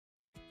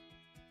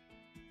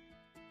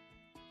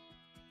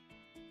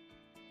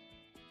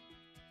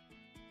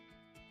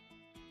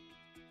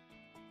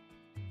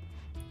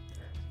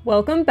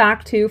Welcome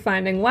back to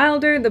Finding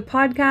Wilder, the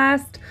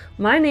podcast.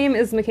 My name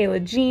is Michaela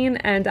Jean,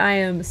 and I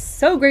am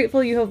so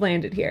grateful you have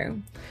landed here.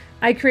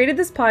 I created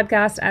this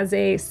podcast as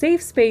a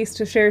safe space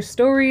to share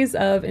stories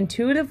of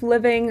intuitive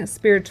living,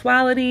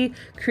 spirituality,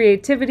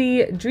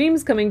 creativity,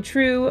 dreams coming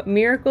true,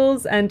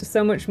 miracles, and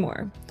so much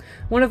more.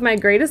 One of my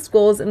greatest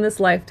goals in this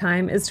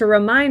lifetime is to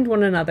remind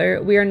one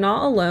another we are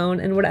not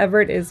alone in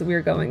whatever it is we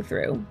are going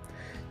through.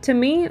 To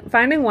me,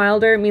 Finding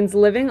Wilder means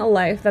living a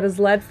life that is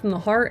led from the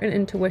heart and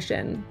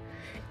intuition.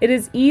 It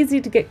is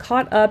easy to get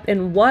caught up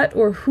in what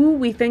or who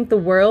we think the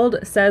world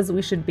says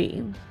we should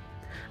be.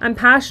 I'm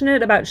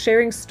passionate about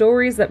sharing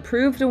stories that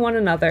prove to one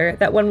another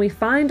that when we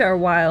find our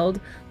wild,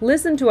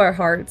 listen to our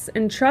hearts,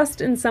 and trust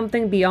in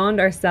something beyond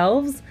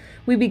ourselves,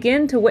 we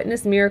begin to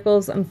witness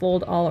miracles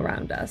unfold all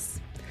around us.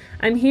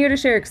 I'm here to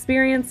share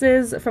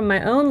experiences from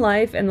my own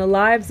life and the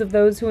lives of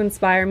those who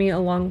inspire me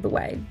along the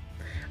way.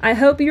 I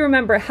hope you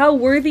remember how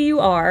worthy you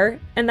are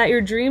and that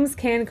your dreams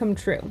can come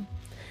true.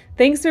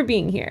 Thanks for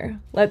being here.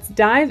 Let's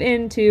dive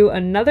into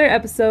another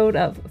episode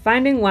of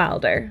Finding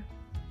Wilder.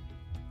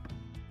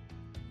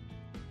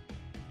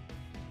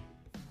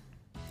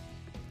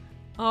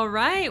 All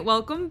right,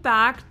 welcome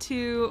back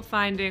to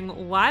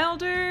Finding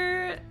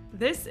Wilder.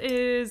 This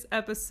is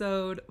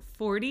episode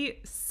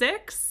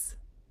 46.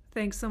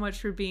 Thanks so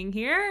much for being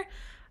here.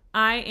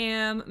 I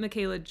am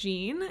Michaela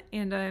Jean,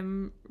 and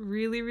I'm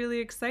really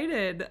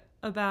excited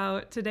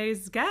about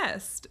today's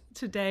guest.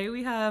 Today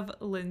we have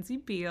Lindsay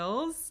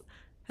Beals.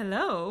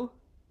 Hello.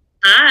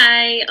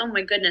 Hi. Oh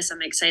my goodness,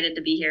 I'm excited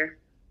to be here.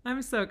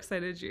 I'm so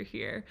excited you're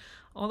here.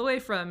 All the way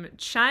from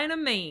China,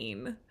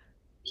 Maine. In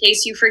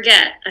case you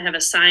forget, I have a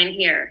sign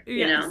here,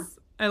 Yes,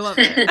 I love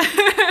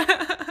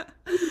it.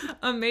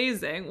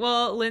 Amazing.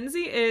 Well,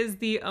 Lindsay is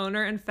the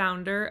owner and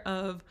founder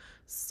of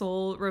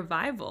Soul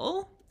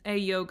Revival, a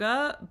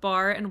yoga,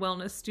 bar, and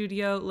wellness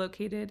studio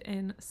located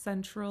in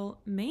central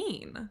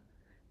Maine.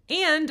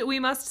 And we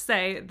must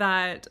say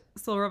that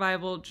Soul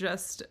Revival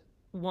just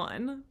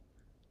won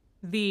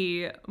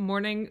the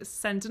Morning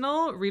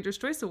Sentinel Reader's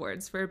Choice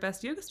Awards for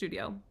Best Yoga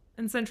Studio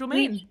in Central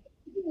Maine.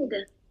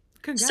 Good.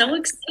 Congrats. So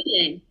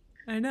exciting.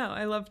 I know.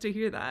 I love to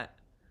hear that.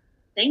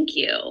 Thank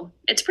you.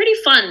 It's pretty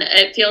fun.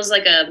 It feels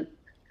like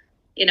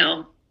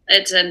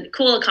it's a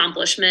cool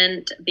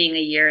accomplishment being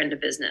a year into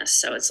business.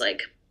 So it's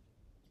like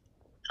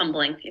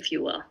humbling, if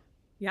you will.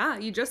 Yeah,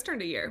 you just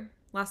turned a year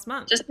last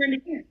month. Just turned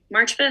a year,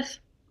 March 5th.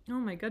 Oh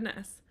my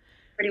goodness.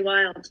 Pretty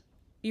wild.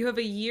 You have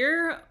a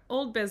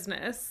year-old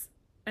business.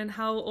 And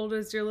how old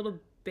is your little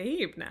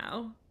babe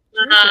now?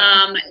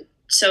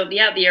 So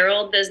the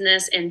year-old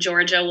business in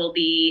Georgia will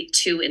be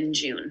 2 in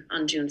June,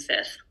 on June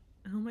 5th.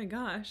 Oh my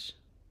gosh.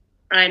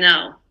 I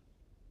know.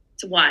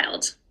 It's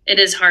wild. It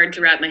is hard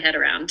to wrap my head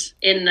around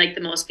in like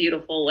the most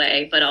beautiful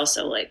way, but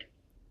also like,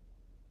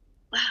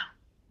 wow.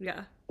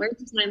 Yeah. Where's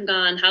the time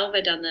gone? How have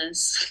I done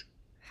this?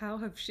 How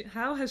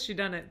has she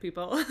done it,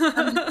 people?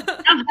 How have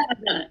I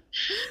done it?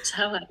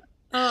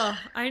 Oh,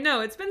 I know.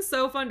 It's been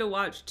so fun to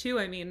watch too.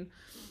 I mean,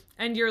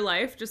 and your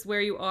life, just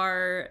where you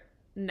are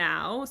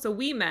now. So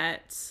we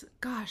met,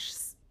 gosh,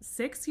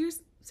 6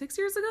 years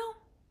ago?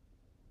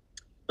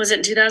 Was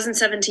it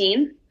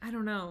 2017? I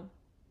don't know.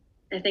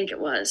 I think it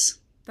was.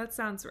 That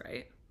sounds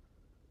right.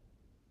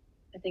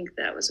 I think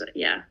that was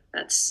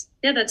that's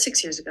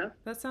 6 years ago.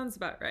 That sounds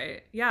about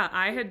right. Yeah,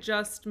 I had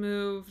just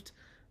moved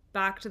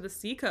back to the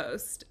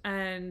Seacoast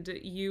and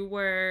you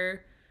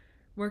were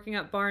working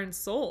at Bar and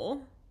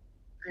Soul.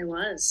 I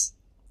was.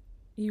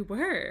 You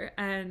were,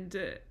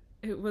 and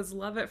it was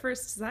love at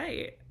first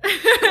sight.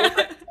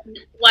 Well,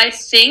 I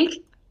think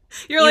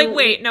you're like,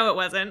 wait, no, it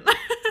wasn't.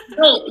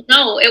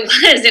 No,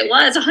 it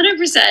was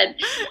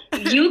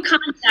 100%. You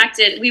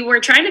contacted, we were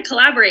trying to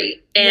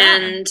collaborate,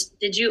 and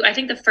I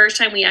think the first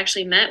time we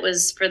actually met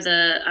was for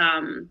the,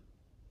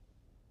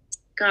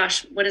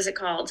 what is it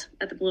called?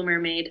 At the Blue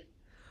Mermaid.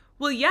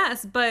 Well,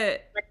 yes,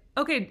 but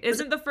okay,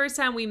 isn't the first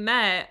time we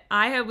met,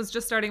 I was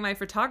just starting my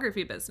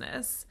photography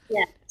business.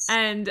 Yes.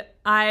 And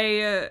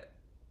I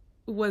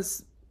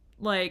was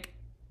like,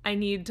 I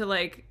need to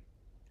like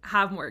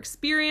have more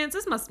experience.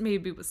 This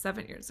maybe was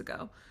 7 years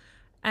ago.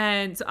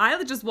 And so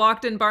I just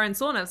walked in Bar and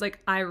Soul and I was like,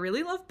 I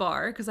really love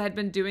bar because I had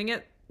been doing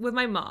it with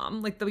my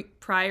mom like the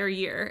prior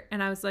year.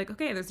 And I was like,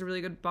 okay, there's a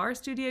really good bar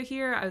studio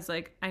here. I was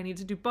like, I need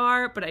to do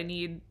bar, but I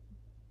need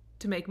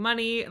to make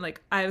money. And like,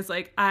 I was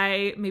like,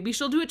 maybe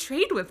she'll do a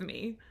trade with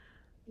me.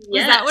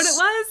 Was that what it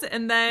was?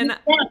 And then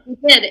you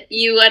did.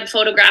 You had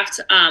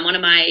photographed one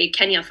of my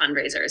Kenya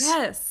fundraisers.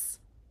 Yes.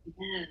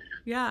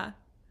 Yeah.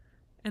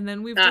 And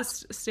then we've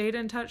just stayed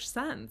in touch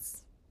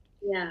since.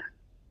 Yeah.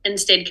 And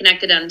stayed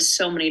connected on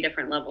so many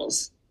different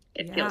levels.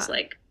 It feels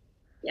like.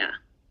 Yeah.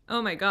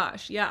 Oh my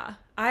gosh. Yeah.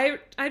 I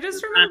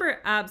just remember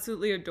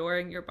absolutely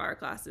adoring your bar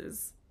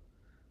classes.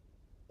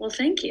 Well,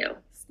 thank you.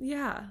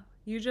 Yeah.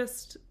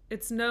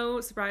 It's no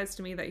surprise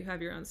to me that you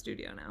have your own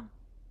studio now.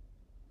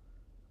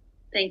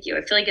 Thank you.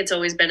 I feel like it's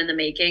always been in the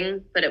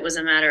making, but it was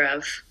a matter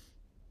of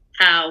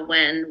how,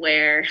 when,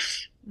 where.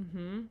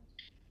 Mm-hmm.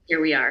 Here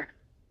we are.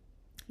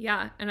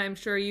 Yeah, and I'm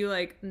sure you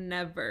like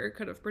never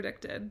could have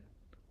predicted.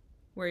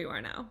 where you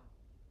are now?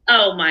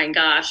 Oh my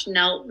gosh,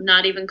 no,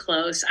 not even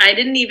close. I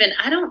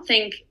don't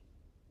think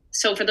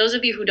so. For those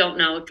of you who don't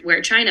know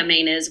where China,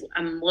 Maine is,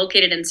 I'm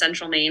located in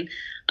central Maine,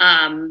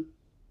 um,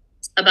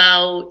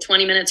 about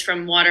 20 minutes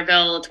from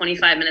Waterville,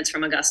 25 minutes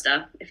from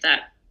Augusta, if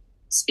that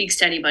speaks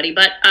to anybody.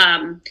 But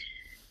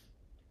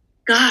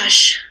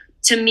gosh,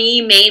 to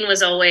me, Maine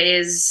was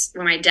always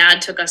where my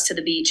dad took us to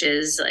the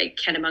beaches, like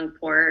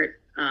Kennebunkport,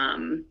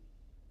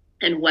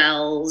 and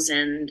Wells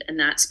and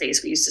that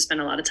space. We used to spend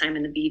a lot of time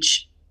in the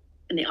beach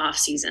in the off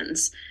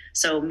seasons.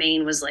 So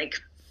Maine was like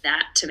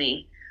that to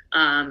me.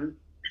 I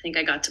think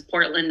I got to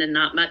Portland and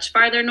not much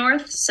farther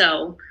north.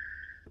 So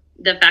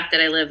the fact that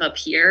I live up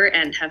here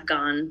and have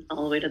gone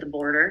all the way to the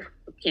border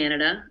of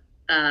Canada,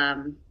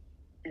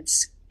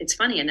 it's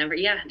funny.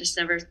 I just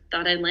never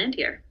thought I'd land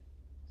here.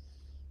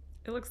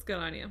 It looks good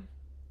on you.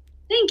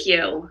 Thank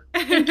you.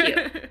 Thank you.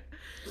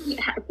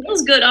 Yeah, it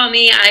feels good on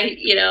me.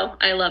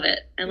 I love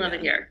it. I love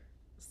it here.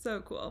 So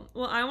cool.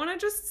 Well, I want to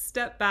just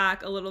step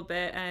back a little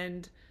bit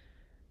and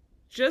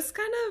just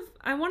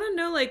I want to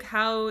know like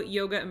how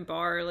yoga and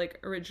barre like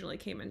originally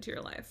came into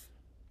your life.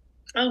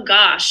 Oh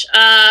gosh.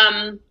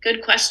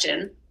 Good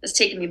question. That's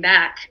taking me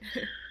back.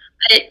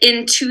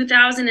 In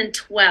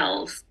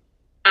 2012,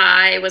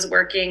 I was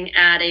working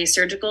at a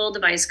surgical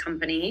device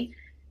company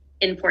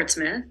in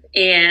Portsmouth,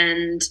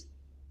 and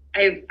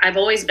I've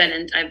always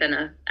I've been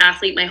an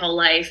athlete my whole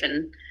life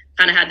and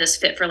kind of had this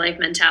fit for life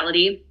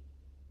mentality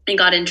and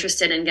got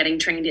interested in getting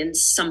trained in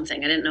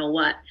something. I didn't know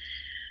what.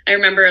 I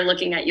remember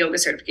looking at yoga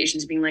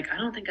certifications being like, I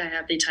don't think I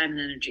have the time and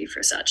energy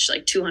for such,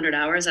 like 200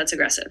 hours. That's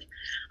aggressive.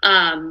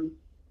 And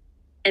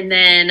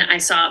then I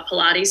saw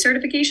Pilates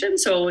certification.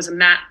 So it was a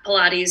mat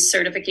Pilates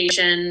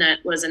certification that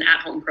was an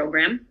at-home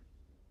program.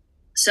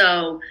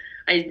 So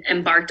I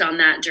embarked on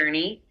that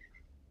journey.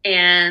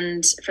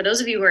 And for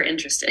those of you who are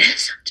interested,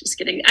 just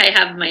kidding, I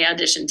have my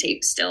audition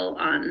tape still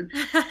on.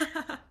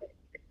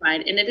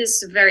 And it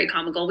is very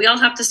comical. We all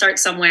have to start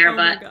somewhere,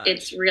 but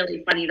it's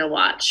really funny to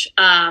watch.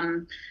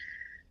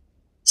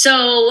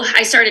 So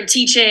I started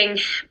teaching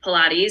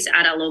Pilates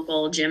at a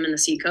local gym in the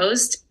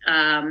Seacoast,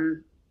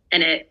 and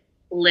it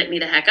lit me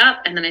the heck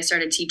up. And then I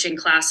started teaching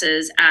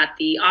classes at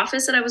the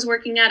office that I was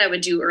working at. I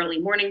would do early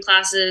morning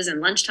classes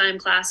and lunchtime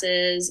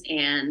classes.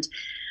 And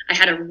I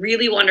had a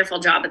really wonderful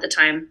job at the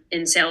time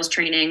in sales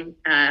training,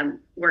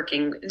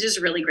 working. Just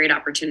a really great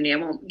opportunity. I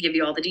won't give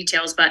you all the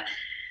details, but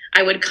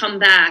I would come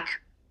back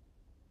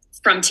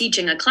from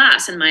teaching a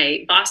class and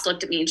my boss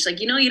looked at me and she's like,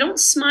 you don't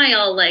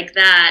smile like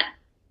that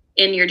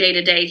in your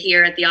day-to-day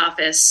here at the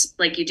office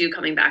like you do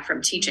coming back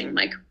from teaching. I'm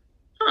like,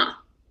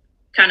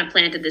 kind of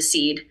planted the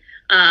seed.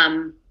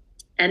 And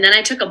then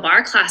I took a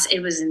barre class. It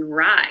was in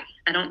Rye.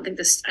 I don't think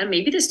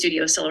maybe the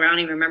studio is still around. I don't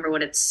even remember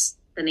what it's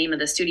the name of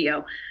the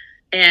studio.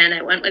 And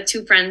I went with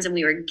two friends and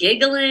we were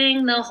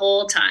giggling the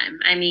whole time.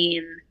 I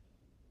mean,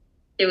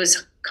 it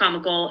was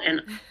comical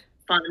and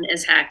fun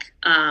as heck.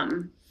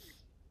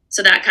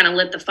 So that kind of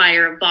lit the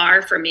fire of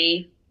barre for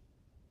me.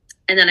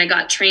 And then I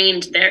got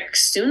trained there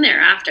soon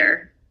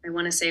thereafter. I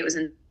want to say it was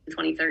in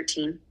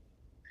 2013,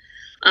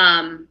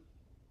 at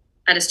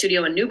a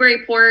studio in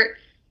Newburyport.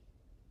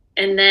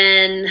 And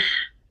then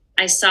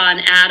I saw an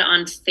ad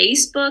on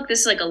Facebook. This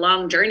is like a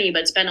long journey,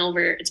 but it's been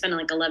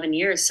like 11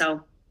 years.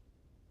 So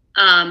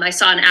I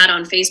saw an ad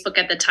on Facebook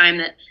at the time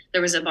that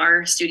there was a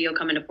barre studio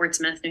coming to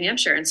Portsmouth, New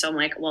Hampshire. And so I'm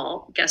like,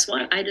 well, guess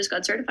what? I just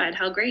got certified.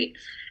 How great.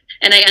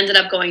 And I ended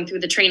up going through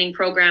the training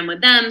program with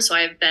them. So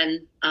I've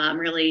been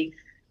really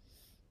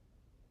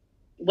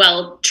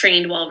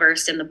well-trained,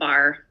 well-versed in the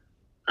barre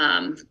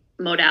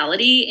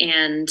modality.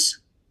 And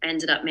I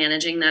ended up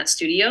managing that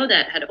studio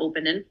that had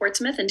opened in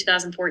Portsmouth in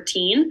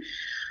 2014.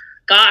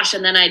 Gosh,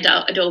 and then I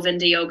dove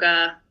into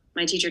yoga,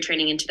 my teacher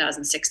training in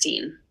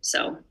 2016.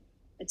 So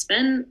it's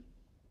been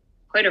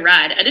quite a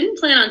ride. I didn't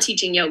plan on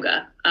teaching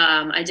yoga.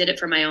 I did it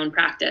for my own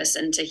practice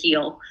and to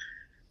heal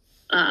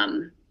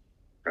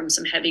from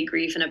some heavy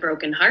grief and a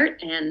broken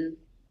heart. And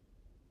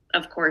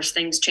of course,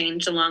 things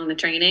changed along the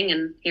training,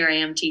 and here I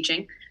am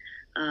teaching.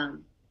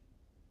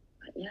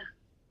 But yeah,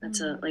 that's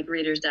a like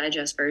Reader's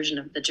Digest version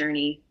of the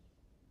journey,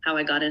 how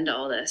I got into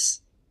all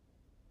this.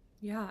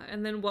 Yeah.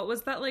 And then what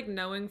was that like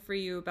knowing for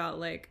you about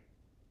like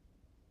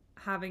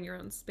having your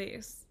own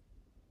space?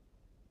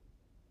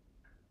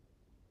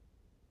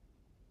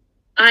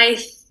 I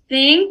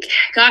think,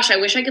 gosh, I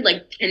wish I could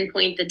like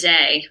pinpoint the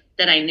day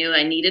that I knew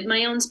I needed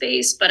my own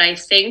space, but I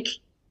think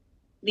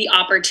the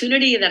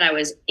opportunity that I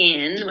was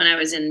in when I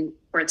was in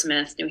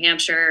Portsmouth, New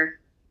Hampshire,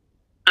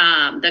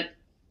 the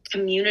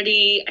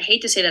community, I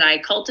hate to say that I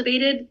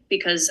cultivated,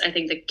 because I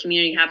think the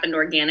community happened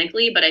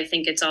organically, but I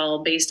think it's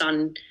all based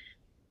on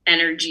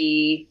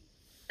energy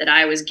that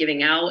I was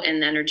giving out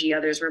and energy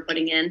others were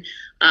putting in.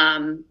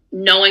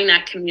 Knowing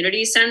that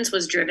community sense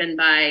was driven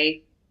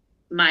by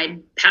my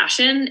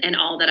passion, and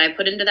all that I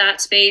put into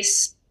that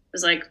space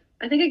was like,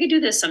 I think I could do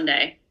this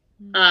someday.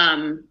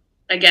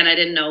 Again, I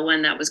didn't know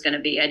when that was going to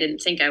be. I didn't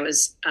think I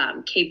was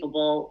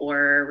capable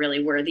or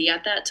really worthy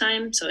at that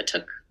time. So it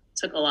took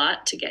a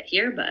lot to get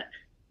here, but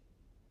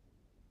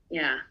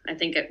yeah, I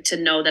think to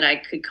know that I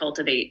could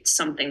cultivate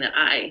something that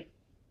I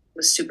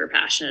was super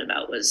passionate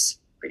about was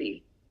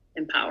pretty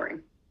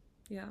empowering.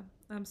 Yeah,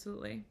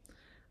 absolutely.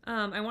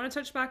 I want to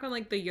touch back on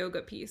like the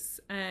yoga piece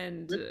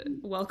and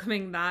Mhm.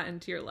 welcoming that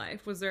into your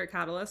life. Was there a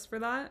catalyst for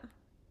that?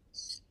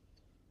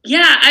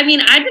 Yeah, I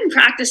mean, I've been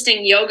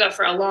practicing yoga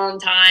for a long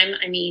time.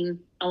 I mean,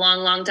 a long,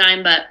 long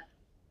time, but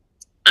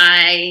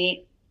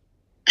I,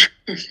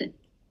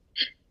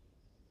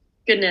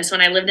 goodness,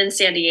 when I lived in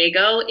San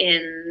Diego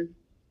in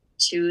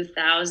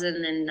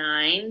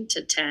 2009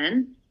 to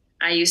 10,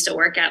 I used to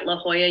work at La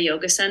Jolla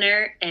Yoga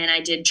Center and I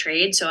did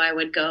trade. So I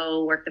would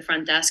go work the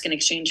front desk in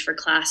exchange for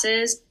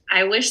classes.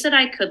 I wish that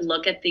I could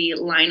look at the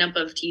lineup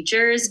of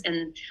teachers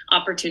and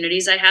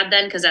opportunities I had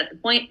then, because at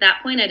that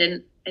point, I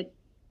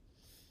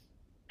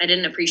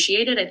didn't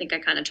appreciate it. I think I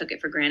kind of took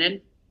it for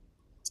granted.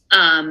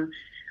 Um,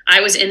 I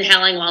was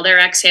inhaling while they're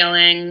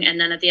exhaling, and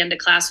then at the end of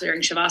class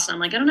during shavasana, I'm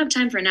like, I don't have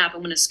time for a nap.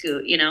 I'm going to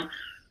scoot, you know.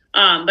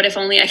 But if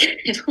only I could,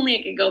 if only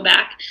I could go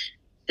back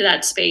to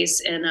that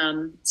space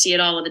and see it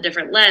all with a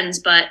different lens.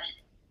 But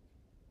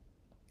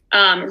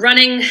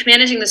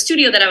managing the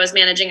studio that I was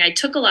managing, I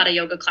took a lot of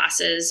yoga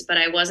classes, but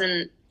I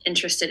wasn't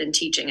interested in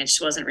teaching. It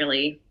just wasn't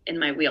really in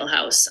my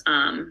wheelhouse.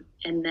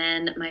 And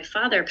then my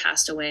father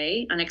passed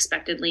away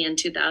unexpectedly in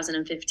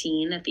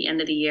 2015 at the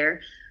end of the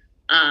year.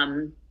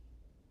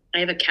 I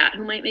have a cat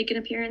who might make an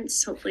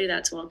appearance. Hopefully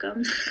that's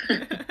welcome.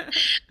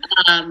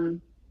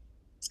 um,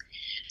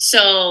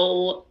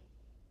 so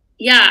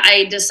yeah,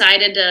 I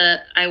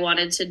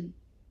wanted to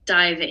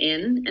dive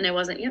in and I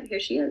wasn't, yep, here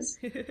she is.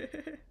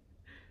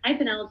 Hi,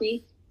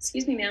 Penelope.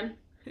 Excuse me, ma'am.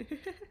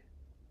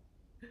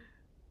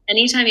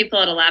 Anytime you pull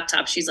out a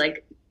laptop, she's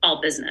like all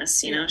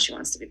business, you know, she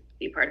wants to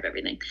be part of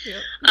everything.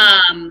 Yep.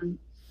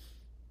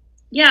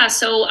 Yeah,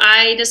 so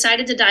I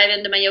decided to dive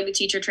into my yoga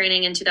teacher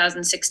training in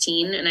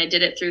 2016, and I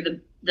did it through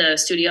the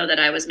studio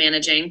that I was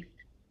managing.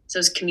 So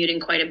I was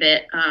commuting quite a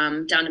bit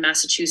down to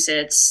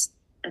Massachusetts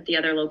at the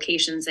other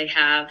locations they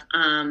have.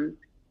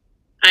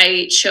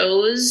 I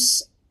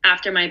chose,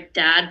 after my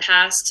dad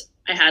passed,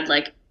 I had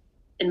like,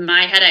 in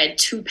my head, I had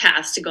two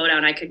paths to go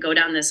down. I could go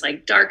down this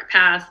like dark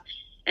path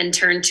and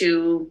turn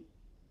to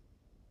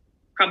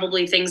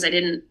probably things that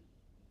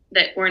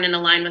weren't in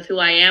line with who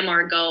I am,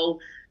 or go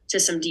to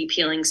some deep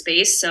healing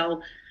space.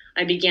 So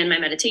I began my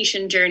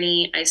meditation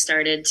journey. I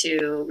started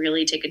to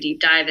really take a deep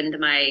dive into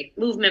my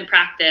movement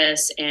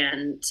practice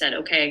and said,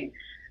 okay,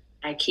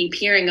 I keep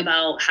hearing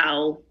about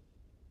how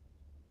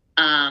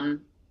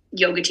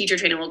yoga teacher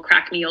training will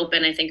crack me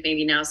open. I think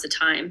maybe now's the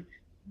time.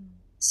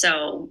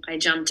 So I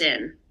jumped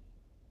in,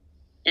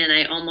 and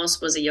I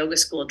almost was a yoga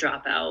school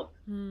dropout,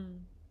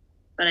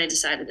 but I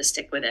decided to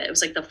stick with it. It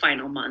was like the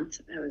final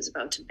month. I was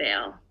about to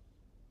bail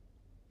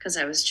because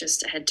I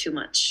had too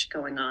much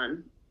going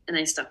on, and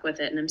I stuck with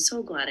it. And I'm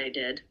so glad I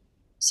did.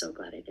 So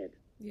glad I did.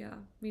 Yeah,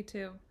 me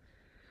too.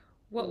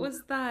 What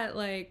was that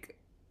like,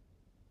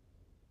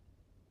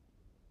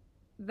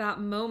 that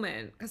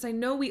moment? Because I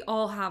know we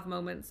all have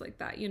moments like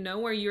that, you know,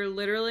 where you're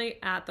literally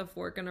at the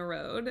fork in a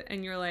road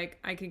and you're like,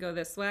 I can go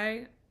this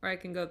way or I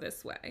can go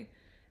this way.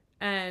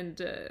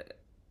 And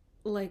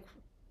like,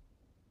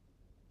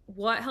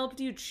 what helped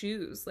you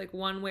choose like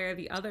one way or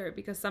the other?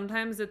 Because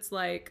sometimes it's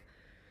like,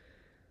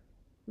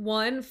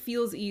 one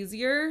feels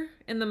easier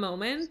in the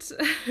moment,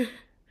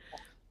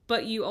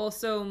 but you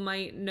also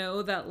might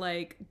know that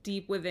like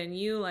deep within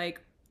you, like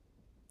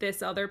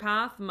this other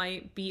path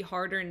might be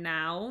harder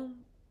now,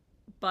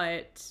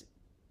 but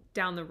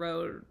down the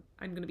road,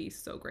 I'm going to be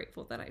so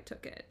grateful that I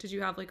took it. Did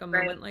you have like a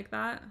moment like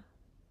that?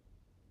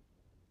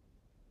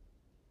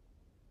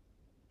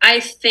 I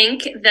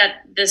think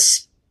that the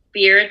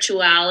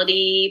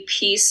spirituality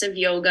piece of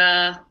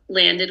yoga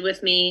landed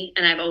with me,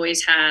 and I've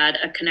always had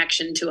a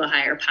connection to a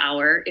higher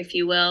power, if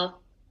you will.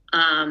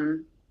 I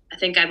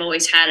think I've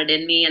always had it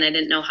in me, and I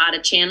didn't know how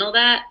to channel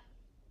that.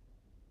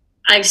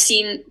 I've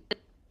seen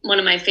one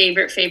of my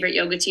favorite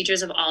yoga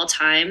teachers of all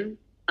time,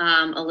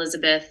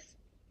 Elizabeth,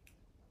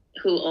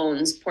 who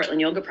owns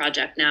Portland Yoga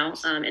Project now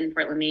in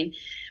Portland, Maine.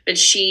 But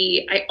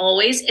I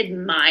always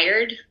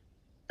admired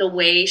the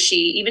way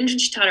even when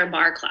she taught her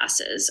bar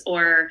classes,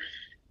 or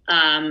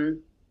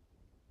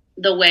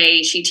the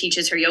way she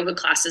teaches her yoga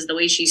classes, the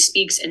way she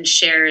speaks and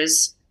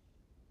shares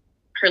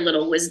her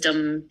little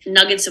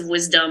nuggets of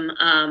wisdom.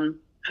 I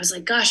was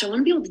like, gosh, I want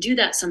to be able to do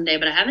that someday,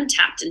 but I haven't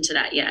tapped into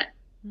that yet.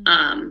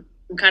 I'm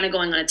kind of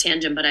going on a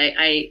tangent, but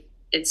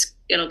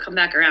it'll come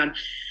back around.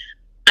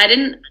 I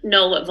didn't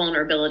know what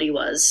vulnerability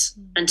was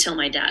until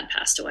my dad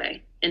passed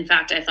away. In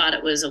fact, I thought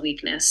it was a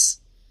weakness.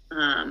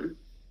 And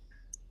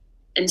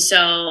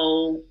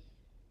so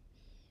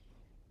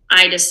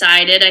I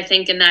decided, I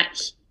think in that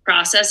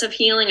process of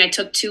healing, I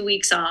took 2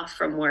 weeks off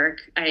from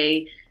work.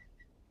 I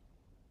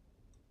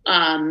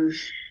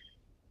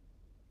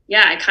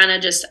kind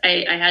of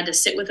I had to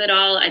sit with it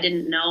all. I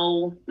didn't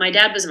know. My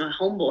dad was my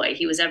homeboy.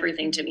 He was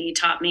everything to me. He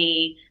taught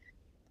me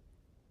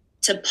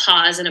to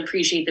pause and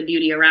appreciate the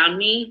beauty around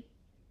me,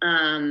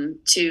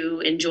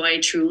 to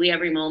enjoy truly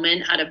every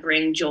moment, how to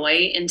bring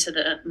joy into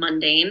the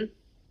mundane.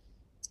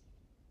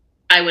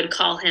 I would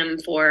call him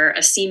for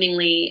a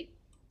seemingly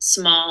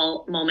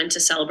small moment to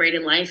celebrate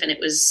in life. And it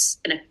was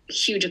a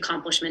huge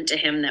accomplishment to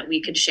him that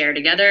we could share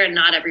together. And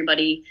not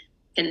everybody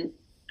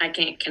I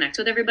can't connect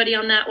with everybody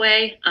on that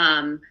way.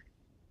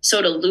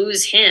 So to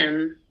lose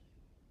him,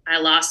 I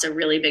lost a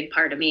really big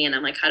part of me. And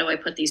I'm like, how do I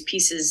put these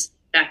pieces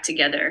back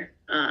together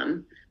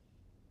and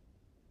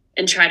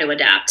try to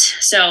adapt?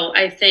 So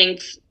I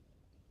think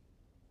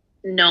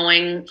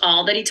knowing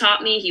all that he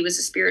taught me, he was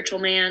a spiritual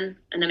man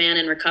and a man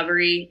in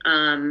recovery.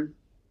 I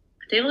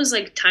think it was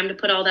like time to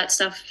put all that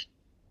stuff,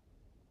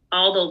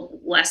 all the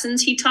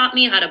lessons he taught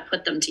me, how to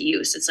put them to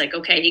use. It's like,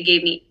 okay, he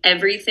gave me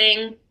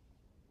everything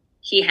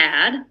he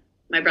had.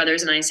 My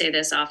brothers and I say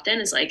this often.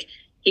 It's like,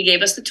 he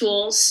gave us the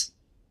tools.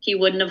 He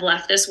wouldn't have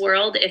left this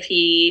world if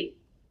he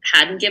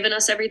hadn't given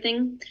us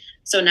everything.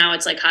 So now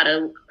it's like, how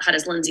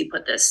does Lindsay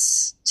put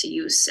this to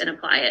use and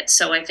apply it?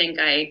 So I think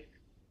I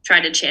try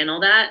to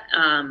channel that.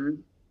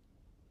 And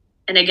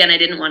again, I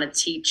didn't want to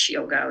teach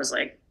yoga. I was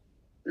like,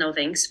 no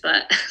thanks.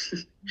 But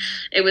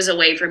it was a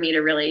way for me to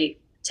really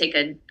take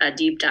a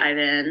deep dive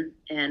in.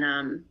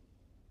 And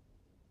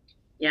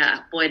yeah,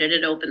 boy, did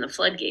it open the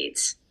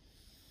floodgates.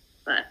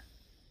 But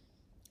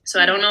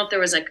so I don't know if there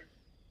was like,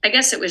 I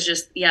guess it was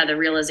just, yeah, the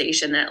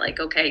realization that like,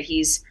 okay,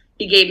 he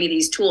gave me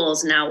these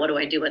tools. Now what do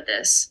I do with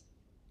this?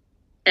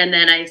 And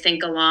then I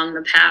think along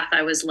the path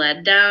I was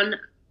led down,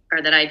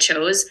 or that I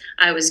chose,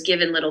 I was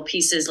given little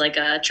pieces like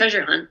a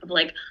treasure hunt of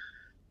like,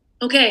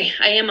 okay,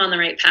 I am on the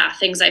right path.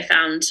 Things I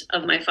found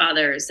of my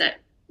father's that,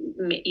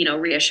 you know,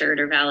 reassured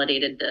or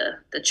validated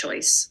the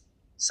choice.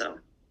 So.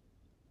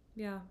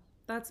 Yeah,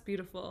 that's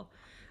beautiful.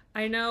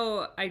 I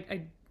know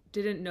I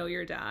didn't know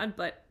your dad,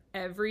 but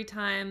every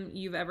time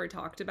you've ever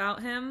talked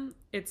about him,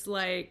 it's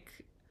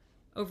like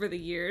over the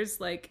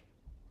years, like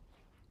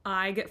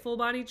I get full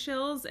body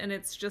chills, and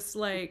it's just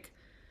like,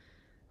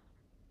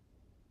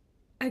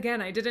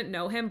 again, I didn't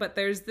know him, but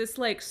there's this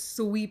like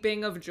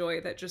sweeping of joy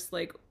that just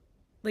like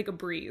a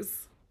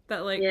breeze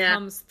that like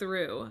comes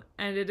through,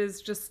 and it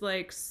is just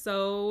like it's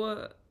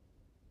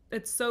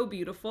so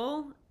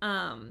beautiful.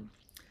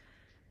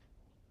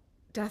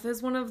 Death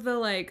is one of the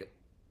like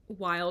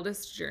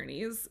wildest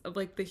journeys of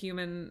like the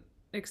human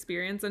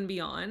experience and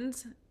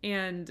beyond.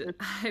 And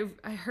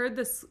I heard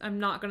this, I'm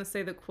not going to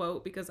say the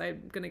quote because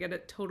I'm going to get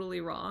it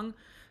totally wrong,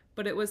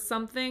 but it was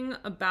something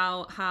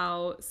about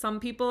how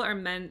some people are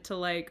meant to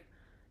like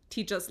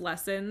teach us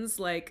lessons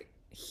like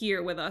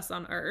here with us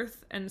on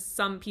earth, and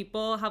some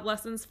people have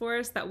lessons for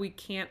us that we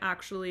can't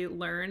actually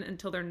learn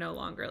until they're no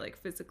longer like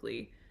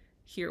physically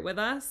here with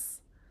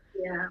us.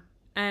 Yeah.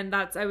 And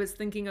I was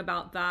thinking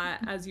about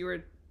that as you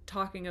were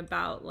talking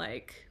about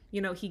like,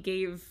 you know, he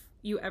gave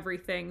you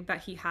everything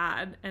that he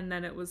had, and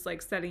then it was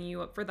like setting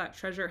you up for that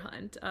treasure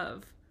hunt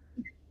of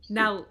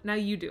now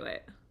you do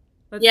it.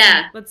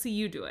 Let's see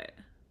you do it.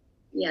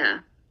 Yeah.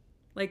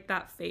 Like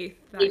that faith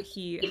that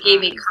he gave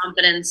me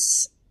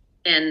confidence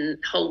and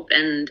hope,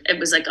 and it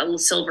was like a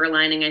silver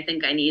lining I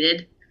think I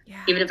needed.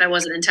 Yeah. Even if I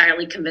wasn't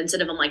entirely convinced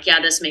of him, like,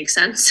 yeah, this makes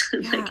sense.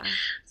 Yeah. Like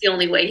it's the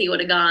only way he would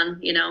have gone,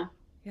 you know?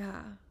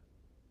 Yeah.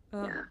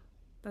 Oh, yeah.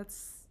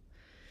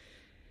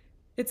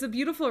 It's a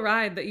beautiful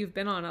ride that you've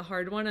been on, a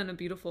hard one and a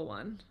beautiful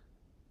one.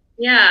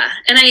 Yeah.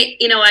 And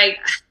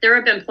there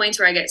have been points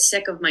where I get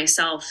sick of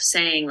myself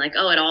saying like,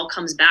 oh, it all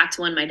comes back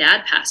to when my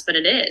dad passed, but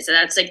it is.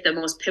 That's like the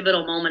most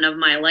pivotal moment of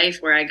my life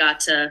where I got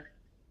to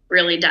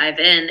really dive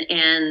in.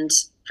 And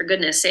for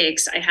goodness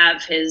sakes, I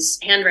have his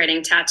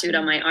handwriting tattooed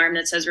on my arm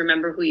that says,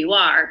 remember who you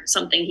are.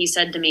 Something he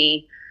said to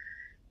me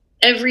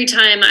every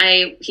time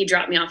he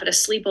dropped me off at a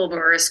sleepover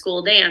or a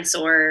school dance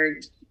or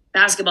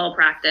basketball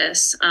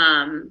practice.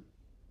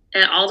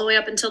 And all the way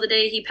up until the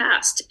day he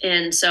passed.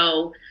 And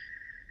so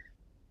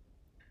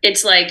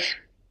it's like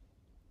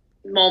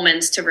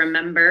moments to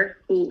remember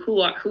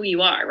who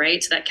you are,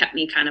 right? So that kept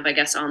me kind of, I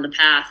guess, on the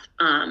path.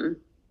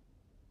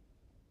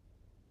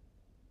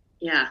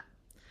 Yeah,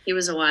 he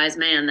was a wise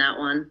man, that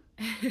one.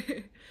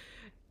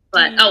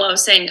 But I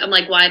was saying, I'm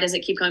like, why does it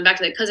keep coming back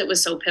to that? Because it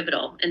was so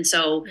pivotal. And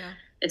so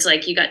it's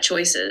like you got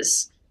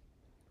choices.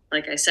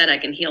 Like I said, I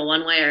can heal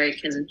one way or I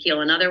can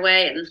heal another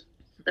way. And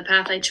the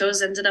path I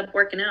chose ended up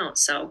working out.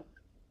 So,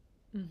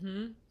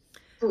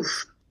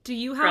 do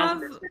you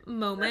have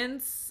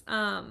moments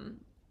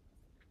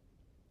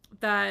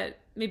that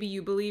maybe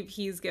you believe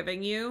he's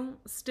giving you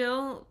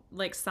still,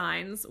 like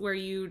signs where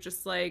you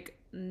just like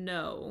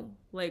know,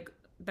 like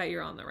that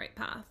you're on the right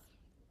path?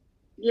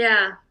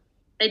 Yeah,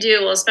 I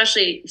do. Well,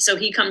 especially so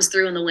he comes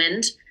through in the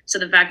wind. So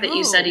the fact that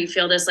you said you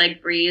feel this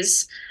like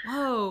breeze.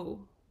 Whoa.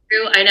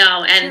 I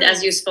know. And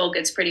as you spoke,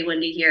 it's pretty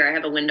windy here. I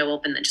have a window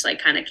open that just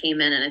like kind of came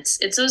in, and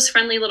it's those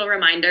friendly little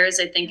reminders.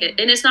 I think and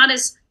it's not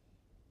as,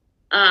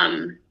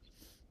 I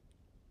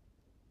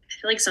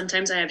feel like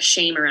sometimes I have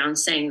shame around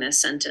saying this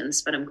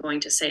sentence, but I'm going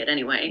to say it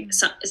anyway.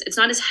 So it's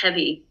not as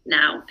heavy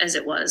now as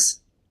it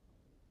was.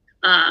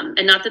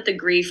 And not that the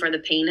grief or the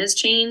pain has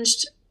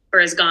changed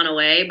or has gone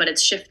away, but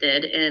it's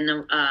shifted in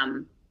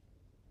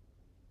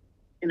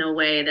a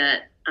way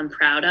that I'm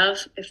proud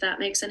of, if that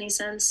makes any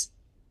sense.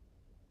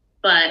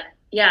 But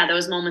yeah,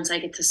 those moments I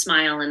get to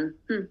smile and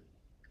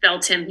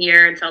felt him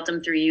here and felt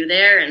him through you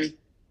there. And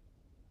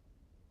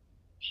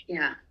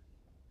yeah,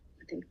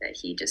 I think that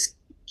he just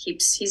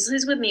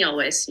he's with me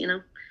always, you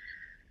know?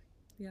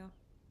 Yeah.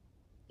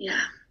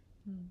 Yeah.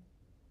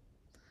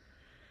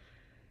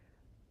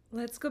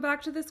 Let's go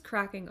back to this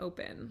cracking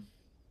open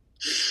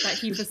that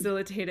he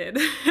facilitated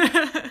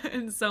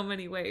in so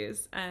many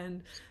ways,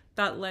 and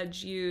that led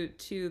you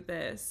to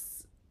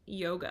this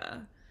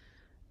yoga.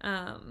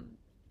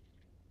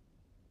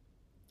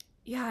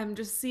 Yeah, I'm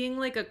just seeing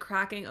like a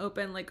cracking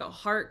open, like a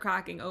heart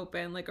cracking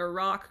open, like a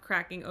rock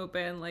cracking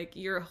open, like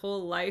your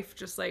whole life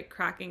just like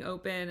cracking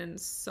open in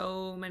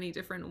so many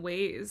different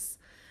ways.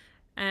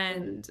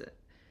 And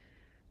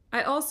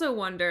I also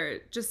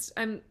wonder, just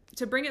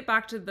to bring it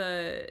back to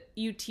the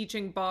you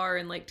teaching barre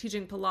and like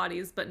teaching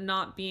Pilates, but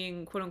not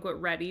being quote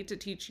unquote ready to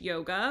teach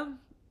yoga.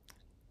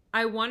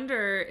 I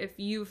wonder if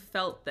you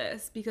felt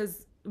this,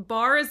 because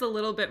barre is a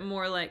little bit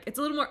more like, it's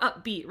a little more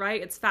upbeat,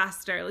 right? It's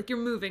faster, like you're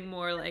moving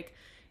more. Like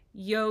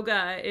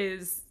yoga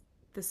is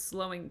the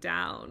slowing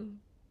down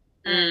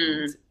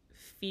and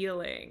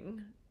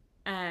feeling.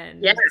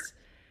 And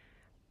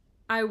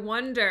I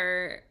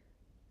wonder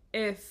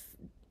if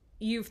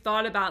you've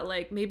thought about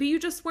like maybe you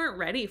just weren't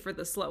ready for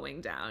the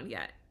slowing down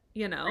yet,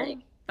 you know?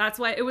 Right. That's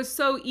why it was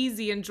so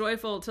easy and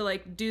joyful to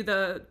like do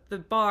the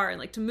barre and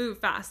like to move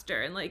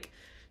faster and like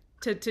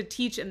to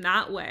teach in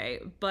that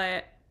way.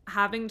 But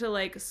having to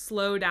like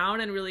slow down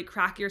and really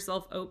crack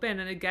yourself open,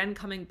 and again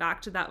coming back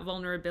to that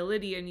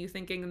vulnerability and you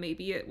thinking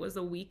maybe it was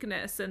a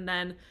weakness, and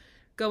then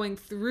going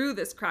through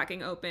this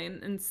cracking open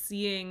and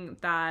seeing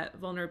that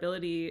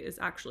vulnerability is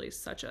actually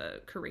such a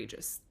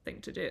courageous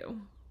thing to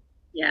do.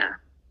 Yeah.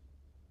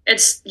 I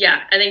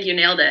think you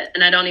nailed it.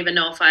 And I don't even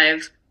know if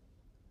I've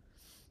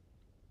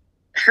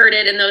heard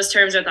it in those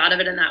terms or thought of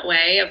it in that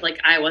way of like,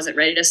 I wasn't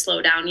ready to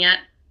slow down yet.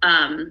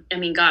 I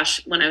mean,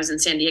 gosh, when I was in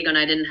San Diego and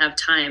I didn't have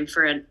time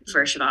for a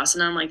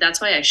Shavasana, I'm like,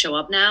 that's why I show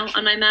up now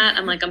on my mat.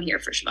 I'm like, I'm here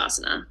for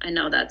Shavasana. I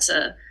know that's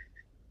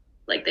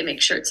like they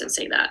make shirts that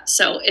say that.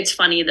 So it's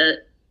funny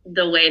that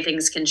the way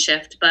things can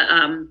shift, but,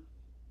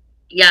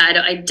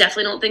 I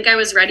definitely don't think I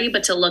was ready,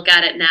 but to look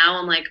at it now,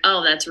 I'm like,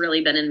 oh, that's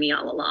really been in me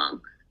all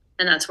along.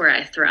 And that's where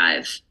I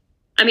thrive.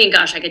 I mean,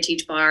 gosh, I could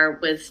teach barre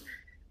with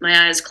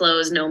my eyes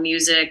closed, no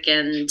music,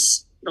 and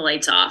the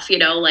lights off, you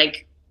know,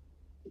 like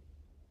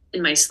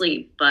in my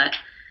sleep. But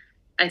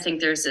I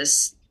think there's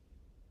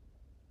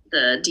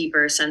the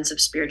deeper sense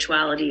of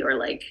spirituality or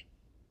like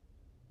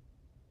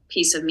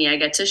piece of me I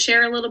get to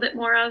share a little bit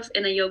more of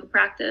in a yoga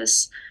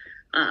practice.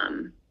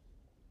 But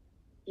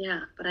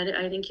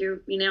I think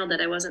you nailed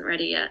it. I wasn't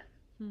ready yet.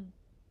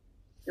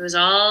 It was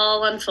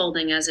all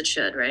unfolding as it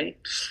should, right?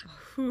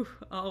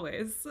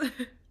 Always.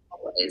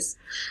 Always.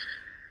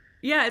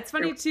 Yeah, it's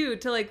funny too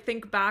to like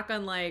think back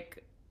on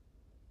like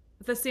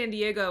the San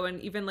Diego and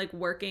even like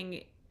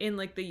working in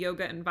like the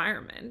yoga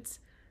environment.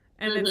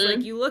 And it's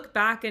like you look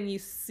back and you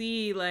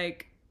see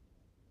like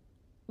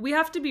we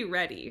have to be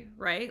ready,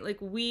 right? Like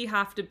we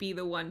have to be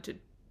the one to,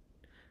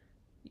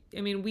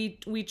 I mean,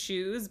 we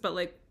choose, but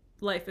like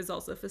life is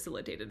also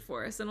facilitated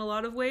for us in a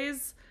lot of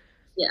ways.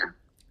 Yeah.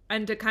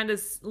 And to kind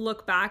of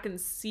look back and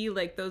see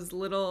like those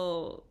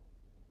little,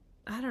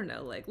 I don't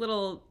know, like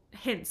little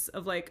hints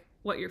of like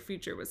what your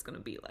future was going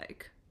to be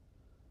like.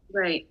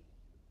 Right.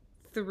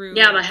 Through.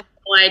 Yeah, I had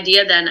no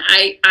idea then.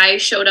 I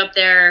showed up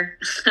there.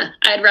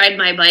 I'd ride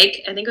my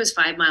bike. I think it was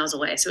 5 miles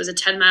away. So it was a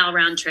 10-mile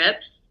round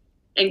trip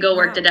and go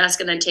work the desk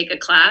and then take a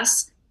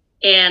class.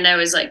 And I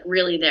was like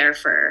really there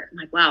I'm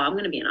like, wow, I'm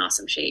going to be in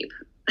awesome shape.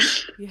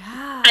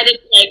 Yeah. I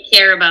didn't like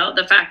care about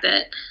the fact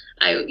that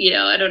I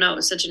don't know. It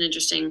was such an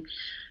interesting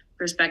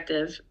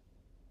perspective.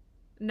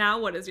 Now,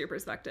 what is your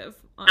perspective?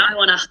 Now I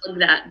want to hug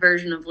that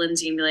version of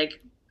Lindsay and be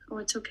like, oh,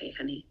 it's okay,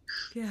 honey.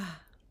 Yeah.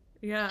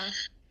 Yeah.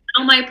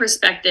 Now my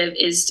perspective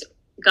is,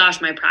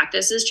 gosh, my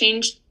practice has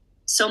changed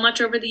so much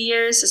over the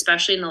years,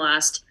 especially in the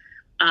last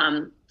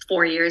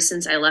 4 years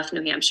since I left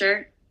New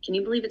Hampshire. Can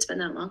you believe it's been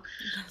that long?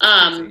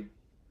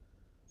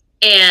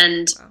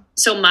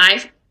 So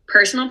my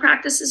personal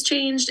practice has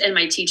changed and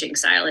my teaching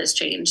style has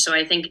changed. So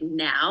I think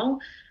now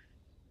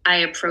I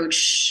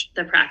approach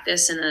the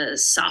practice in a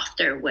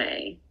softer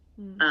way.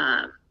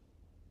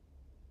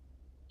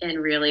 And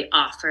really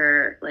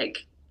offer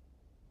like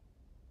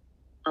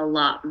a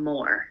lot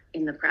more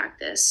in the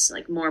practice,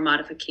 like more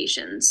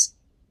modifications,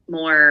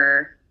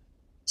 more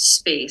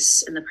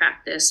space in the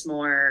practice,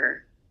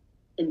 more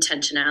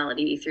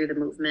intentionality through the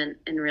movement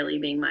and really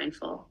being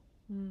mindful.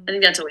 I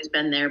think that's always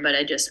been there, but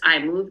I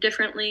move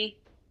differently.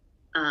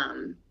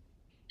 And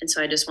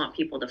so I just want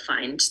people to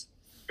find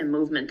a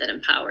movement that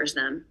empowers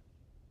them.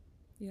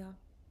 Yeah.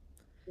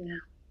 Yeah.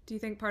 Do you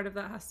think part of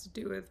that has to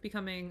do with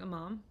becoming a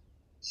mom?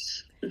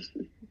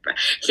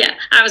 Yeah,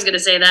 I was going to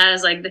say that. I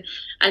was like,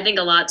 I think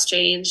a lot's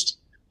changed.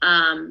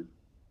 But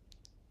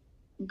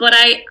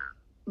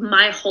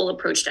my whole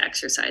approach to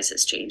exercise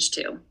has changed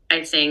too.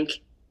 I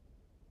think,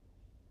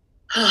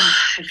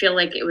 I feel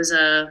like it was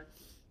a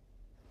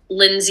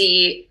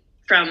Lindsay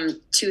from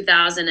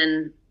 2000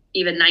 and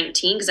even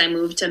 19, because I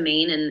moved to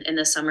Maine in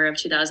the summer of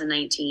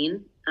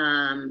 2019.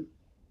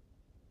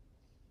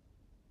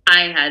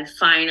 I had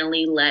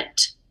finally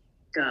let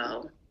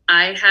go.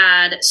 I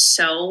had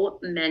so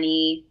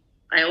many,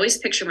 I always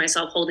picture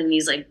myself holding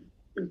these like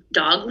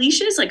dog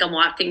leashes, like I'm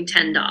walking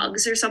 10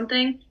 dogs or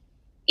something.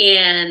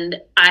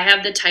 And I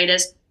have the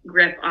tightest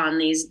grip on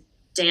these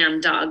damn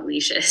dog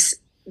leashes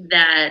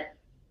that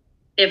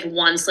if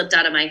one slipped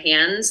out of my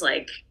hands,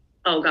 like,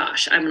 oh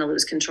gosh, I'm going to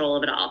lose control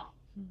of it all.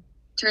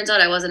 Turns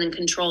out I wasn't in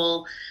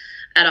control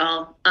at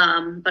all.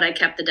 But I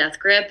kept the death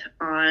grip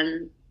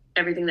on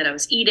everything that I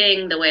was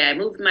eating, the way I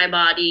moved my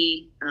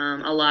body,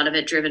 a lot of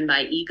it driven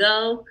by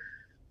ego.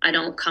 I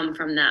don't come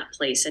from that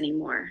place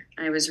anymore.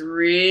 I was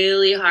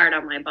really hard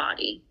on my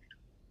body,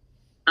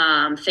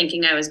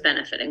 thinking I was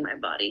benefiting my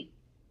body.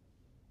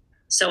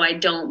 So I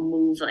don't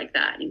move like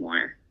that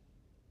anymore.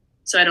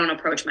 So I don't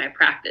approach my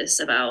practice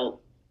about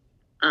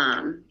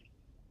how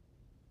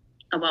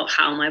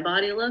my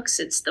body looks.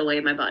 It's the way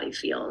my body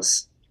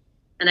feels.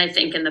 And I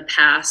think in the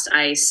past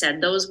I said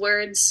those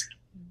words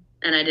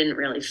and I didn't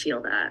really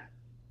feel that.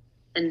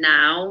 And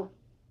now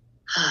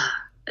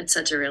it's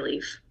such a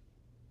relief.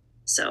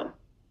 So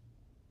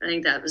I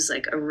think that was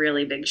like a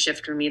really big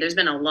shift for me. There's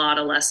been a lot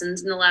of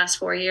lessons in the last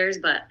 4 years,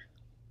 but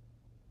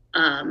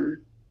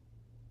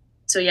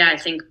so yeah, I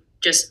think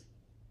just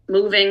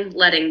moving,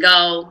 letting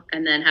go,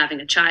 and then having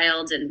a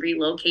child and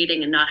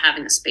relocating and not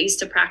having a space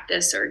to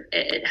practice or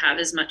it have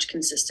as much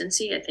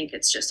consistency, I think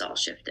it's just all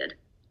shifted.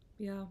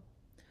 Yeah.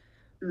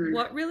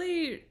 What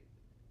really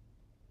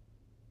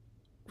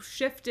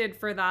shifted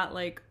for that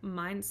like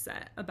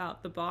mindset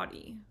about the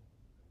body?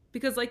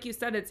 Because like you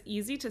said, it's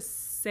easy to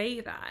say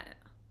that.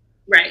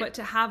 Right. But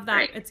to have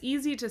that, it's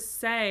easy to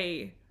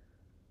say,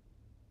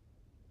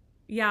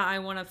 yeah, I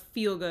want to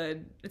feel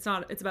good. It's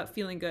about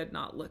feeling good,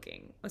 not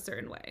looking a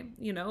certain way,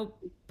 you know?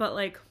 But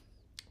like,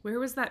 where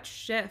was that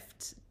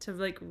shift to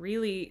like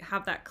really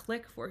have that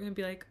click for you and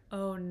be like,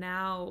 oh,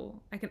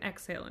 now I can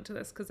exhale into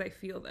this because I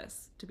feel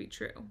this to be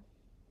true?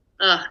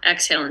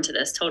 Exhale into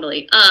this.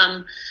 Totally.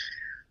 I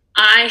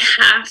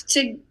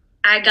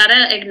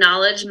gotta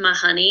acknowledge my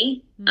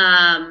honey.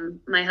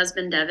 My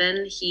husband,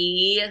 Devin,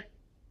 he,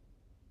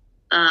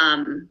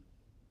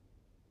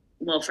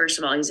 well, first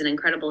of all, he's an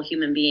incredible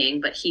human being,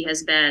 but he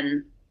has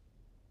been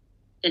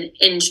an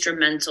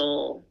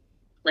instrumental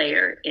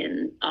player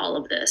in all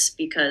of this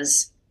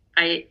because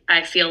I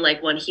feel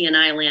like when he and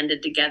I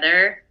landed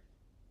together,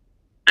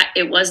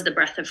 it was the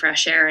breath of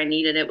fresh air I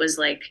needed. It was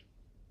like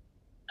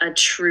a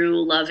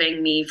true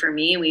loving me for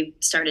me. We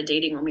started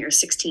dating when we were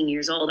 16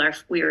 years old.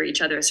 We were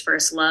each other's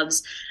first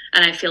loves.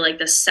 And I feel like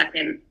the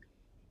second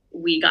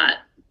we got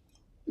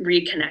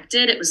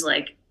reconnected, it was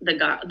like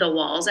the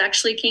walls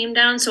actually came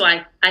down. So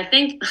I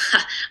think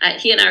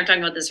he and I were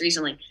talking about this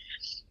recently.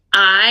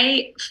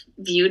 I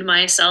viewed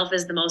myself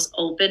as the most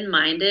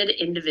open-minded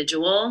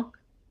individual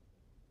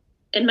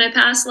in my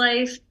past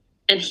life.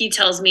 And he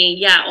tells me,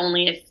 yeah,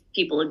 only if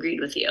people agreed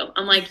with you.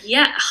 I'm like,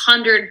 yeah,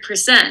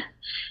 100%.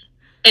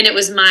 And it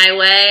was my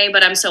way,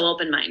 but I'm so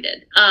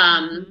open-minded.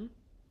 And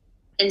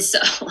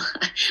so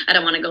I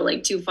don't want to go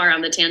like too far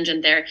on the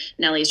tangent there.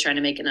 Nellie's trying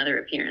to make another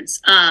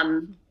appearance.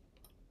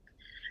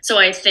 So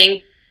I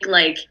think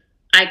like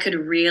I could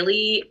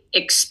really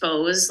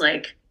expose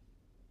like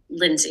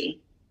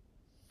Lindsay.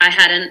 I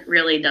hadn't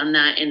really done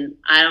that in,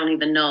 I don't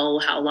even know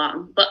how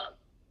long, but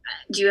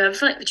do you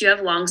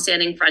have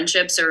long-standing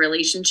friendships or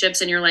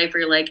relationships in your life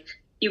where you're like,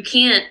 you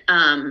can't,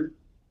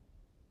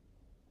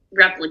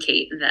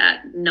 replicate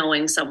that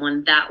knowing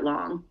someone that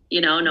long,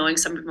 you know, knowing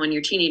someone when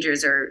you're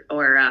teenagers or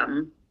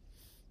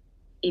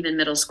even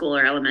middle school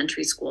or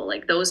elementary school,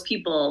 like those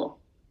people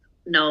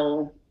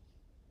know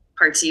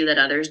parts of you that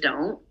others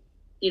don't,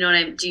 you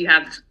know do you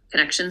have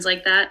connections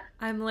like that?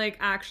 I'm like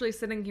actually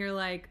sitting here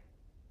like,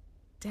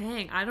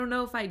 dang, I don't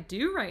know if I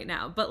do right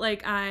now, but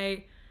like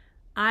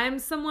I'm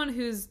someone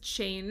who's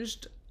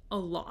changed a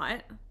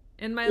lot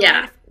in my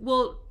life.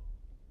 Well,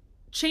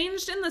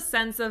 changed in the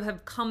sense of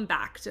have come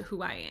back to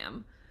who I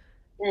am.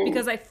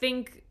 Because I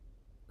think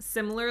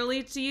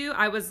similarly to you,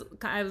 I was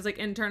like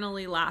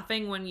internally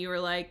laughing when you were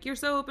like, you're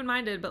so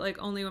open-minded, but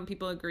like only when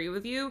people agree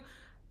with you.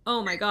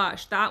 Oh my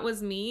gosh, that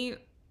was me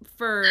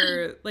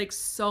for like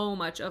so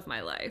much of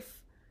my life.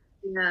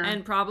 Yeah.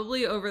 And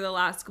probably over the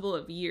last couple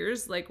of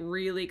years, like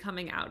really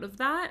coming out of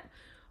that.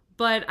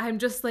 But I'm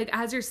just like,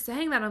 as you're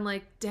saying that, I'm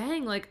like,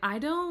 dang, like I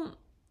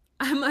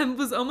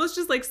was almost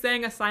just like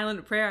saying a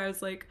silent prayer. I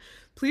was like,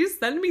 please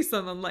send me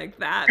someone like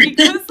that,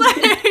 because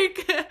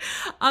like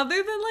other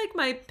than like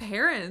my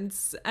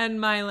parents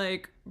and my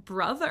like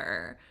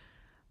brother,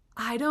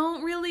 I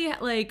don't really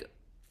like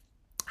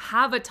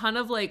have a ton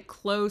of like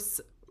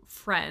close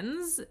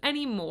friends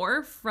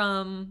anymore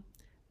from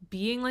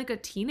being like a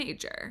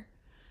teenager.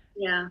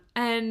 Yeah.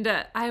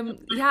 And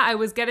I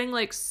was getting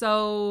like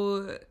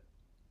so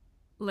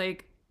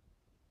like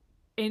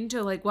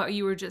into like what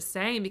you were just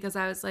saying, because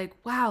I was like,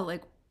 wow,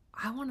 like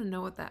I want to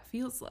know what that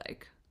feels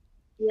like.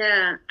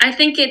 Yeah, I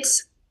think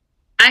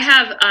I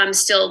have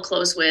still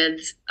close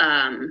with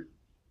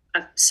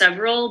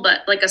several, but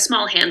like a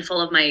small handful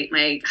of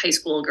my high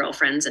school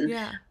girlfriends. And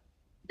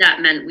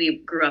that meant we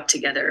grew up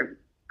together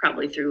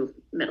probably through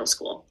middle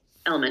school.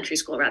 elementary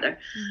school rather.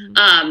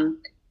 Mm-hmm.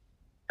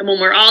 And when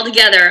we're all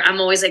together,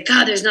 I'm always like,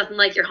 God, there's nothing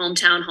like your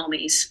hometown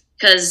homies.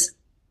 Because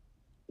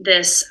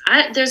there's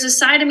a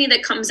side of me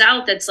that comes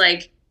out that's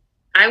like,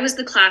 I was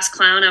the class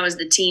clown. I was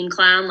the team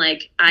clown.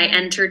 Like I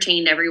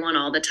entertained everyone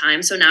all the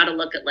time. So now to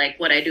look at like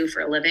what I do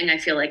for a living, I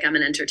feel like I'm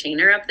an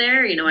entertainer up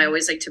there. You know, I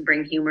always like to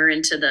bring humor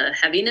into the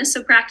heaviness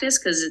of practice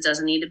because it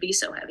doesn't need to be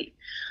so heavy.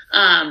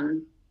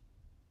 And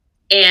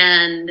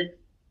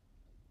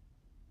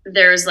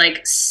there's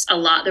like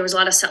there was a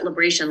lot of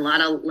celebration, a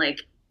lot of like,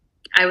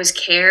 I was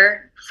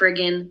care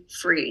friggin'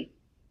 free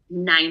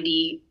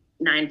 99%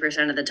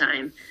 of the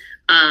time.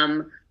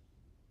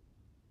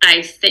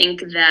 I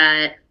think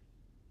that,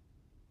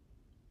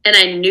 and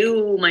I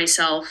knew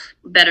myself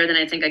better than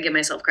I think I give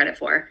myself credit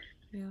for.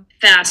 Yeah.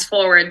 Fast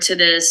forward to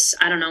this,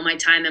 I don't know, my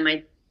time in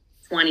my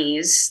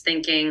 20s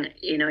thinking,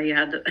 you know, you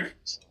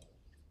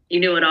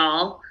knew it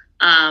all.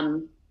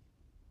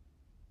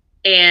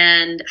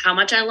 And how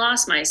much I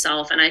lost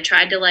myself. And I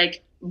tried to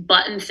like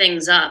button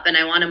things up and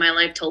I wanted my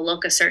life to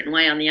look a certain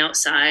way on the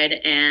outside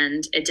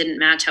and it didn't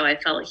match how I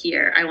felt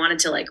here. I wanted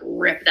to like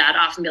rip that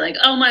off and be like,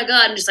 oh my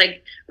God, and just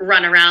like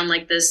run around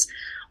like this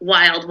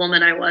wild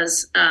woman I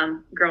was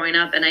growing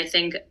up. And I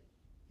think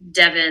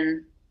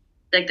Devin,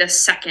 like the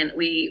second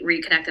we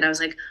reconnected, I was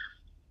like,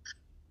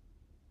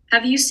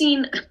 have you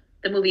seen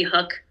the movie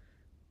Hook?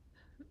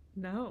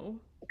 No.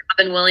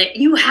 Robin Williams.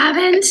 You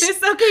haven't?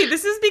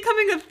 This is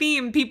becoming a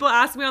theme. People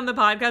ask me on the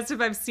podcast if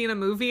I've seen a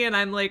movie and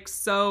I'm like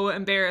so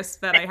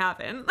embarrassed that I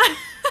haven't.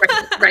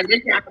 Write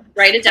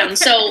it down.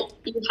 So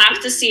you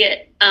have to see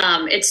it.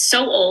 It's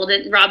so old.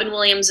 Robin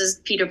Williams is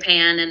Peter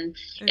Pan and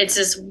it's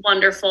this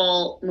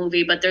wonderful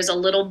movie, but there's a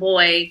little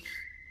boy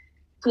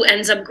who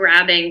ends up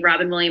grabbing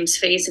Robin Williams'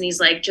 face and he's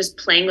like just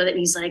playing with it and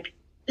he's like,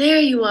 there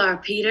you are,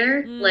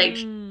 Peter. Like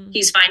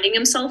he's finding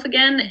himself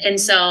again. And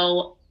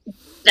so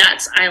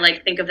I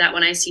like think of that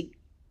when I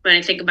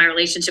think of my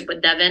relationship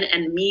with Devin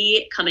and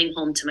me coming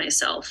home to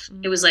myself.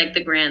 It was like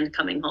the grand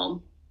coming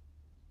home.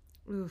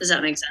 Oof. Does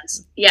that make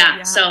sense?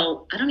 Yeah.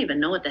 So I don't even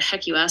know what the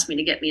heck you asked me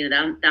to get me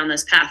down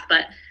this path,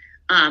 but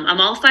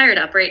I'm all fired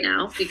up right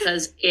now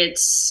because I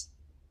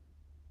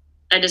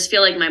just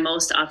feel like my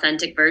most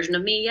authentic version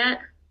of me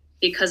yet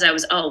because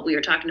we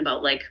were talking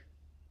about like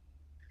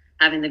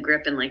having the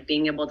grip and like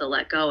being able to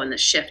let go and the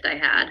shift I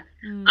had.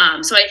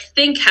 So I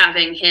think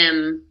having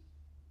him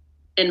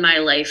in my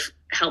life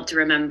helped to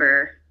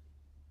remember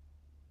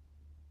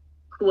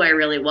who I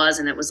really was.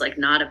 And it was like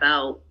not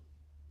about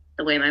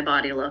the way my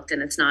body looked.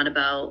 And it's not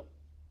about,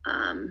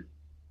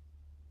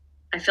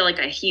 I feel like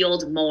I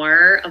healed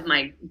more of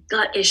my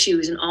gut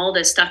issues and all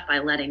this stuff by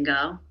letting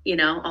go, you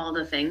know, all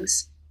the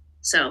things.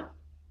 So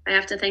I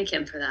have to thank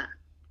him for that.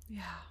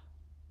 Yeah.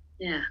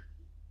 Yeah.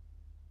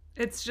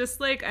 It's just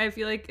like, I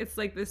feel like it's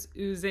like this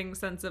oozing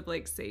sense of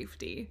like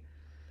safety.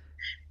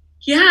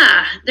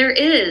 Yeah, there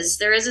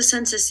is a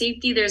sense of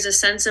safety. There's a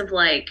sense of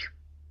like,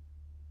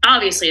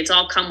 obviously it's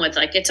all come with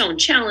like its own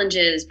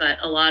challenges, but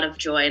a lot of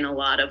joy and a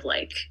lot of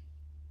like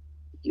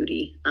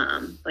beauty.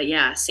 But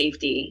yeah,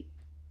 safety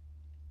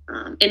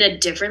in a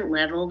different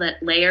level that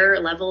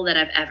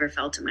I've ever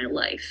felt in my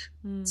life.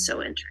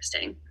 So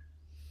interesting.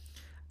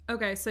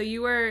 Okay. So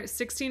you were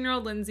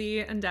 16-year-old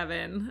Lindsay and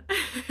Devin.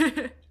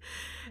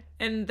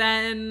 And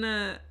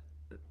then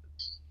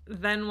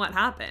what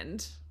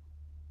happened?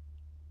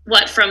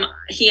 What, from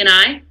he and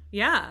I?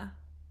 Yeah.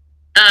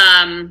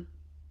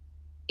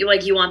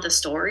 You want the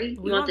story?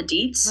 You want the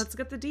deets? Let's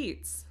get the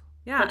deets.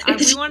 Yeah.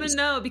 We want to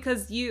know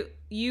because you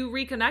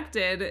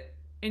reconnected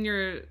in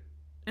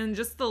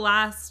just the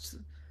last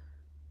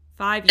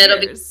 5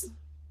 years.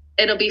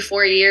 It'll be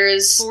 4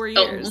 years. 4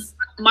 years.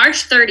 Oh,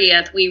 March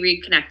 30th, we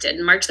reconnected.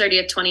 March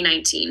 30th,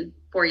 2019,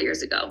 4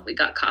 years ago, we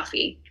got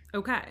coffee.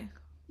 Okay.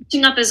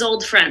 Catching up as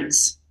old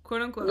friends.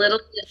 Quote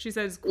unquote. She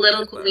says, quote little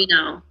unquote. We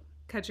know.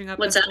 Catching up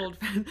as old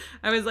friends.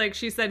 I was like,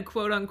 she said,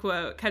 quote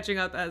unquote, catching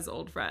up as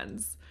old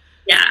friends.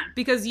 Yeah.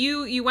 Because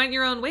you went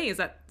your own ways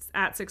at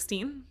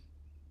 16?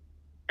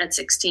 At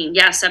 16.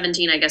 Yeah,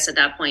 17, I guess, at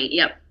that point.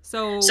 Yep.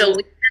 So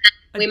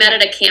we met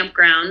at a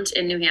campground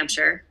in New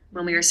Hampshire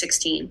when we were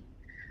 16,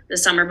 the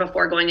summer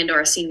before going into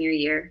our senior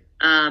year.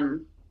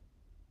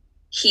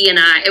 He and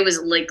I, it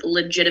was like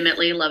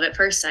legitimately love at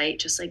first sight,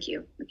 just like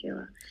you,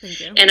 Michaela. Thank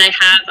you. And I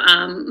have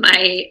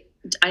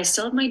I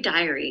still have my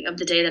diary of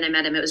the day that I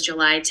met him. It was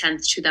July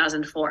 10th,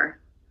 2004.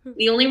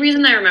 The only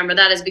reason I remember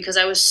that is because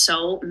I was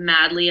so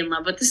madly in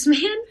love with this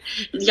man,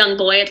 young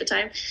boy at the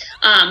time.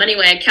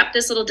 Anyway, I kept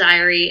this little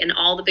diary and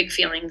all the big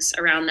feelings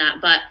around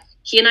that. But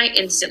he and I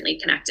instantly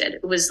connected.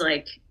 It was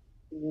like,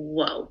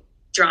 whoa,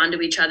 drawn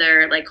to each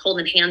other, like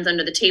holding hands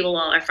under the table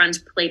while our friends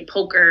played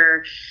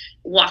poker,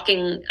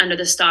 walking under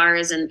the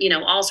stars, and, you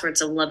know, all sorts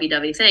of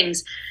lovey-dovey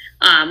things.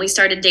 We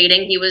started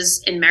dating. He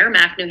was in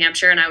Merrimack, New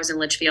Hampshire, and I was in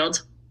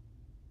Litchfield.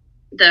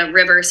 The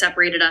river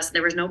separated us.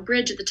 There was no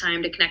bridge at the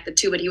time to connect the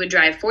two, but he would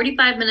drive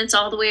 45 minutes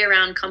all the way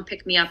around, come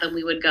pick me up, and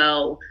we would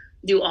go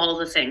do all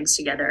the things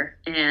together.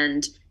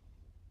 And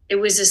it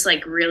was this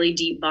like really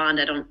deep bond.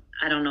 I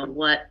don't know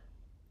what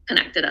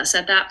connected us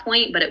at that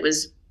point, but it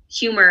was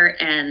humor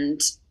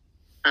and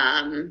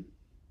Um,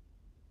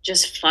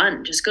 just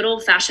fun, just good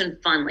old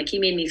fashioned fun. Like he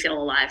made me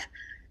feel alive.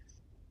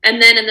 And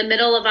then in the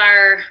middle of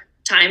our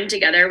time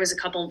together, was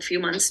a few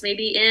months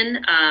maybe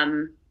in,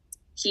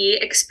 he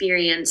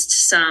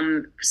experienced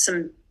some,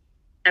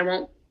 I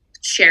won't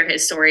share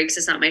his story because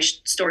it's not my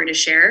story to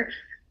share,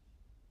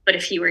 but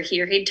if he were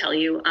here, he'd tell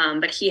you.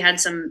 But he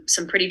had some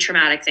pretty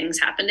traumatic things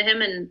happen to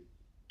him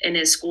in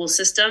his school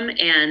system,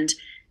 and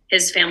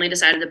his family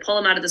decided to pull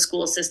him out of the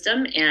school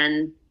system,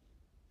 and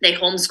they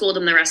homeschooled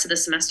him the rest of the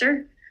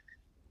semester.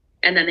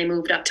 And then they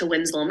moved up to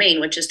Winslow,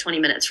 Maine, which is 20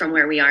 minutes from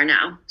where we are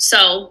now.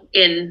 So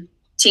in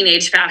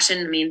teenage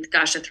fashion, I mean,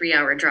 gosh, a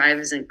 3-hour drive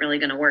isn't really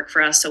going to work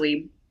for us. So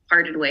we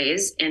parted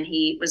ways, and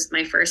he was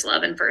my first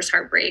love and first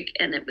heartbreak,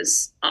 and it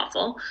was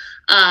awful.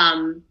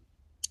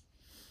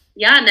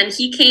 Yeah, and then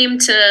he came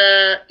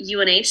to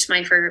UNH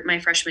my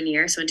freshman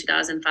year. So in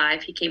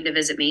 2005, he came to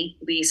visit me.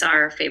 We saw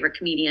our favorite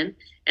comedian,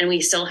 and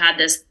we still had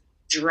this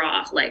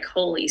draw, like,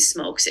 holy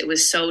smokes, it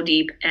was so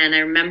deep. And I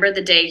remember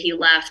the day he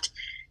left,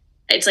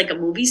 it's like a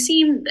movie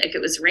scene, like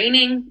it was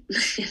raining.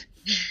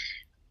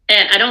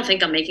 And I don't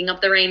think I'm making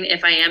up the rain.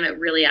 If I am, it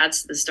really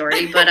adds to the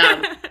story. But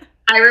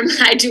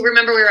I do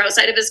remember we were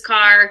outside of his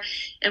car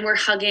and we're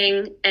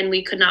hugging and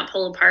we could not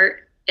pull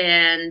apart.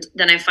 And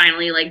then I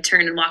finally like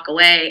turned and walk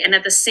away. And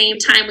at the same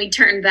time we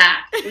turned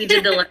back, we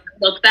did the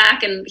look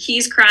back, and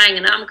he's crying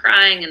and I'm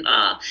crying, and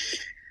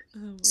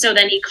so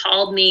then he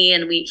called me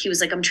and he was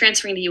like, I'm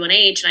transferring to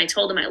UNH. And I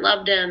told him I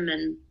loved him.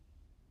 And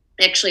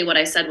actually what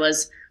I said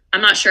was,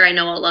 I'm not sure I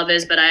know what love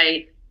is, but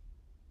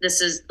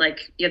this is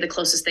like, you're the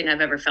closest thing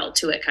I've ever felt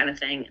to it, kind of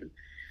thing. And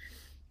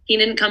he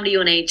didn't come to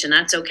UNH, and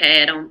that's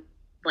okay. I don't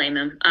blame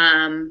him.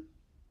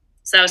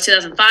 So that was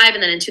 2005.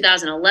 And then in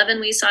 2011,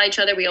 we saw each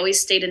other. We always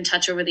stayed in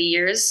touch over the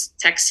years,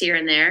 texts here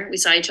and there. We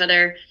saw each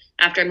other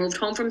after I moved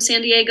home from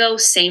San Diego.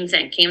 Same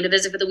thing. Came to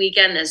visit for the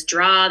weekend, this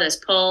draw, this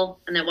pull,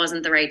 and it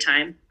wasn't the right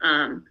time.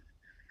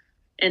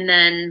 And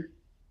then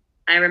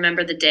I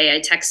remember the day I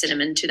texted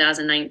him in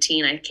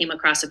 2019. I came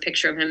across a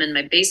picture of him in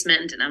my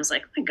basement, and I was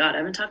like, oh my God, I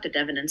haven't talked to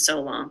Devin in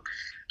so long.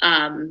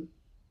 And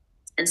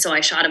so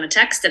I shot him a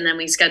text, and then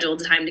we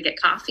scheduled time to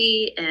get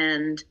coffee.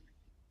 And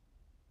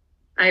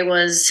I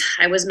was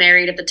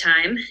married at the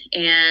time,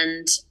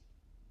 and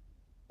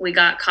we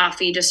got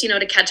coffee just,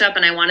 to catch up.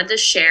 And I wanted to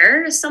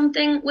share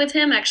something with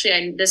him.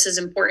 Actually, this is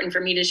important for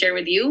me to share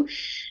with you.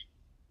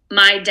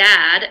 My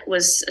dad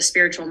was a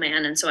spiritual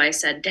man. And so I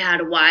said,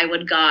 Dad, why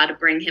would God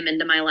bring him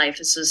into my life?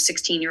 This was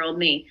 16-year-old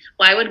me.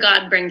 Why would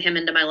God bring him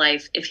into my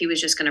life if he was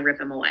just going to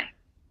rip him away?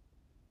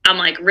 I'm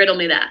like, riddle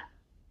me that,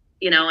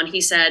 and he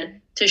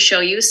said, to show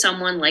you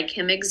someone like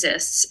him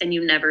exists and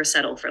you never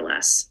settle for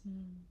less.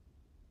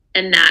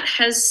 And that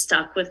has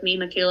stuck with me,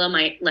 Michaela.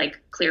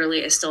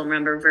 Clearly I still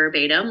remember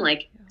verbatim,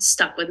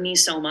 stuck with me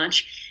so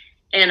much.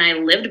 And I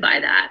lived by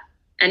that.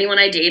 Anyone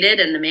I dated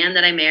and the man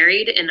that I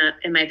married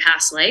in my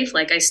past life,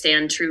 I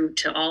stand true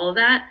to all of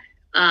that.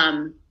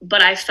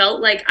 But I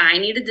felt like I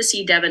needed to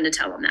see Devin to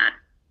tell him that.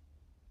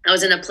 I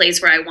was in a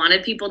place where I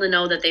wanted people to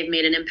know that they've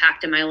made an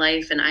impact in my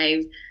life.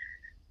 And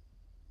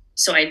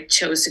so I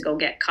chose to go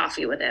get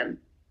coffee with him.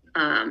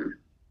 And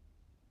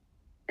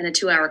a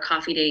 2-hour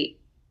coffee date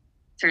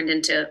turned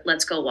into,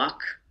 let's go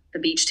walk the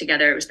beach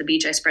together. It was the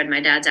beach I spread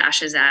my dad's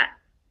ashes at.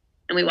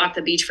 And we walked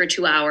the beach for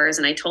 2 hours,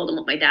 and I told him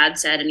what my dad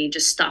said, and he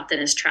just stopped in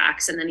his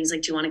tracks. And then he's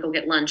like, do you want to go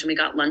get lunch? And we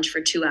got lunch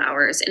for 2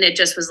 hours. And it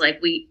just was like,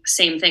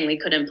 same thing. We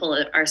couldn't pull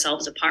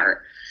ourselves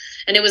apart.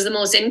 And it was the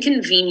most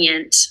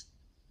inconvenient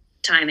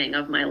timing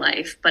of my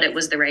life, but it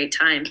was the right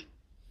time.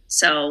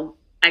 So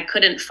I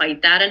couldn't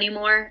fight that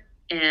anymore.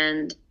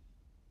 And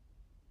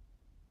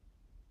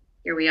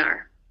here we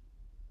are.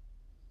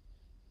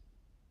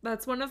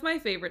 That's one of my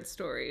favorite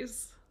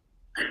stories.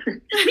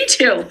 Me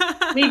too.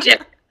 Me too.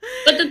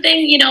 But the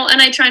thing,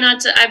 and I try not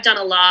to, I've done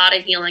a lot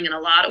of healing and a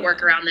lot of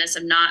work around this.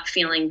 I'm not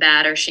feeling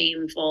bad or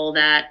shameful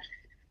that,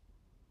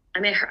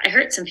 I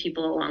hurt some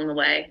people along the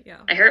way. Yeah.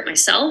 I hurt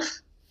myself.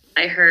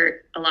 I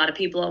hurt a lot of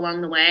people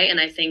along the way. And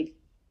I think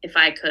if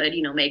I could,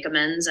 make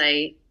amends,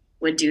 I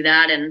would do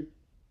that.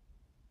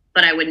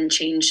 But I wouldn't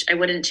change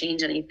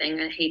anything.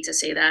 I hate to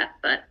say that,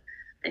 but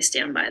I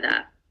stand by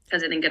that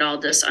because I think it all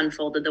just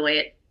unfolded the way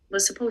it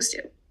was supposed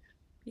to.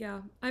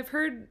 Yeah. I've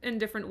heard in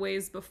different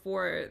ways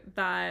before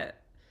that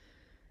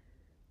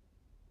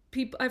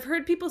I've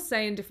heard people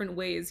say in different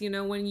ways,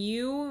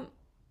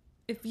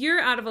 if you're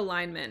out of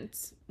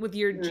alignment with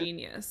your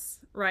genius,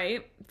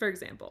 right? For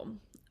example,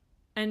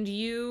 and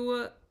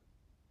you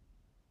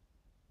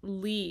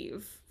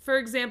leave, for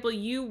example,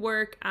 you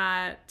work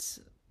at,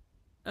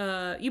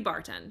 you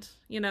bartend,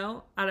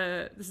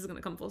 this is going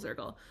to come full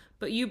circle,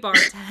 but you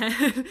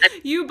bartend,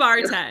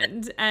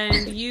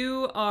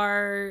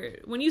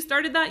 and when you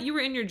started that, you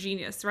were in your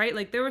genius,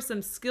 right? There were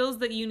some skills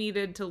that you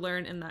needed to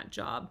learn in that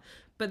job.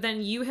 But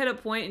then you hit a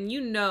point and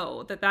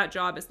that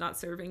job is not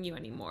serving you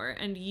anymore,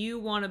 and you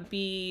want to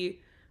be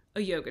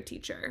a yoga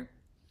teacher.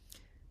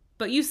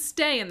 But you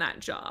stay in that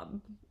job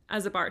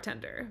as a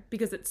bartender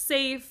because it's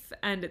safe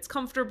and it's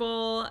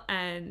comfortable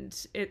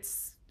and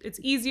it's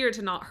easier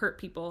to not hurt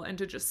people and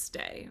to just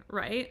stay,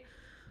 right?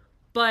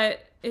 But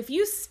if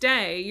you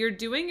stay, you're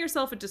doing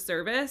yourself a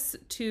disservice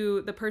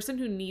to the person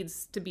who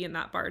needs to be in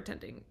that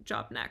bartending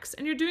job next.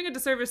 And you're doing a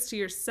disservice to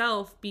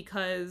yourself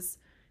because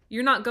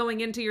you're not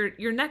going into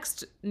your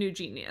next new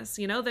genius,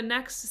 you know, the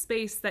next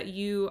space that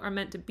you are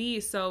meant to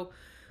be. So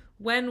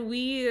when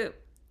we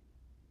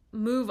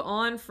move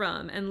on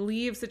from and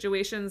leave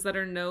situations that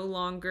are no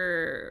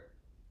longer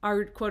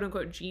our quote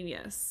unquote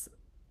genius,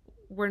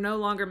 we're no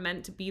longer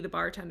meant to be the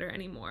bartender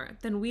anymore,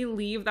 then we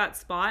leave that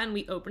spot and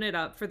we open it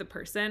up for the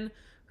person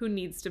who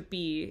needs to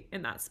be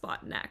in that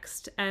spot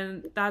next.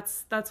 And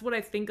that's what I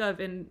think of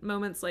in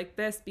moments like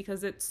this,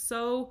 because it's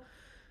so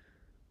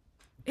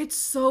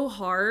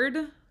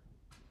hard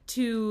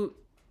to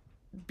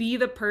be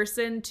the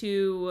person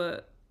to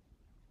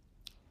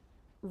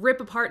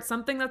rip apart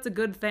something that's a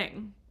good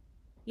thing.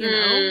 You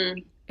know,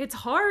 it's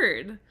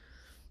hard.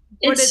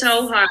 It's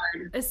so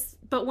hard.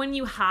 But when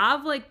you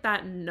have like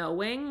that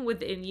knowing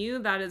within you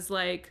that is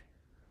like,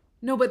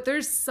 no, but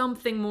there's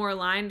something more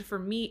aligned for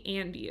me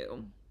and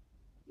you.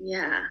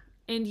 Yeah.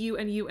 And you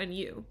and you and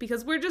you.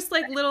 Because we're just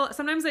like little,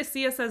 sometimes I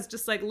see us as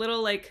just like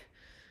little, like,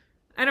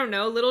 I don't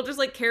know, little just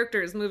like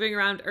characters moving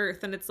around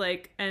Earth. And it's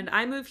like, and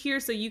I move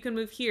here so you can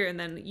move here. And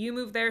then you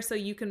move there so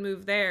you can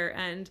move there.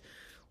 And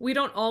we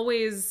don't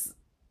always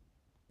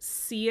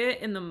see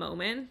it in the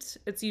moment.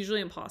 It's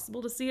usually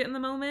impossible to see it in the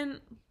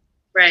moment.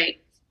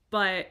 Right.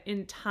 But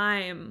in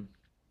time,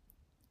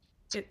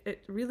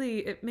 it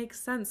really makes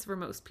sense for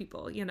most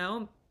people, you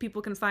know?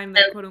 People can find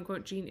that quote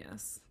unquote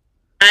genius.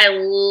 I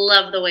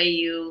love the way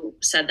you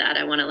said that.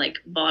 I want to like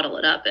bottle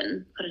it up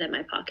and put it in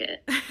my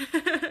pocket.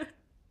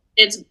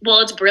 It's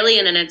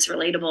brilliant and it's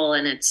relatable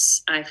and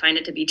I find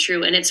it to be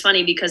true. And it's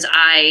funny because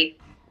I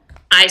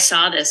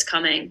saw this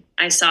coming.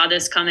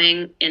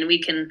 And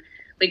we can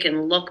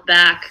look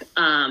back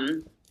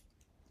in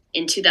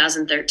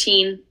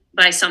 2013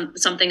 by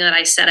something that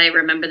I said. I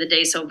remember the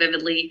day so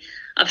vividly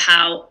of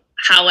how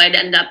I'd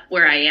end up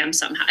where I am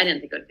somehow. I didn't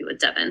think it would be with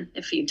Devin.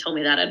 If you told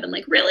me that, I'd been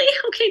like, really?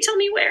 Okay, tell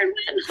me where and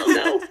when.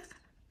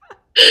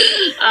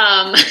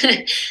 I'll go.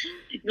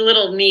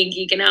 Little me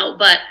geeking out,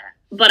 but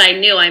I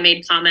knew I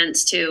made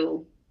comments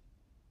to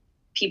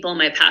people in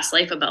my past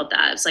life about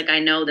that. It's like, I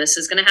know this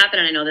is going to happen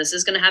and I know this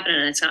is going to happen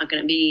and it's not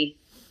going to be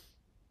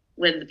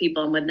with the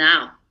people I'm with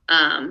now.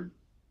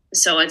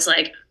 So it's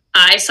like,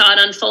 I saw it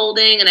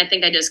unfolding and I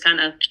think I just kind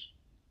of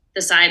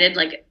decided,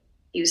 like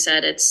you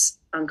said, it's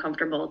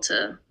uncomfortable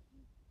to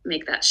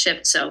make that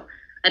shift. So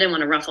I didn't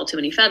want to ruffle too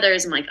many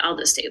feathers. I'm like, I'll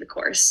just stay the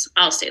course.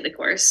 I'll stay the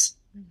course.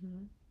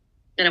 Mm-hmm.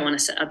 I don't want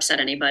to upset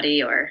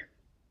anybody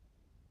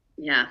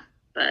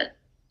but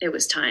it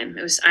was time.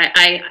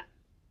 I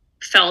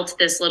felt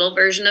this little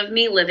version of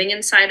me living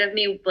inside of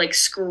me, like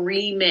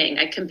screaming.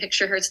 I can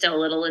picture her still,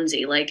 little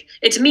Lindsay, like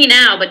it's me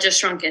now, but just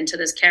shrunk into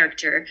this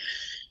character.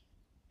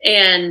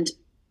 And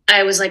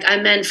I was like,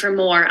 I'm meant for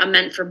more. I'm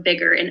meant for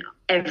bigger in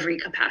every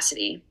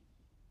capacity.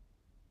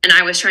 And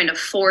I was trying to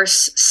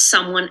force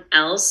someone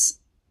else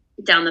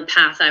down the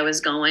path I was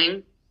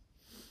going.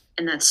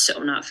 And that's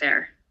so not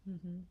fair.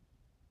 Mm-hmm.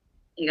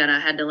 I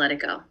had to let it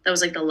go. That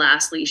was like the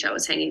last leash I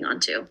was hanging on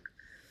to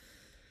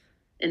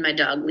in my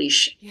dog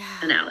leash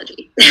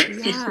analogy.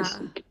 Yeah,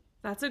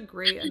 that's a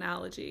great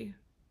analogy.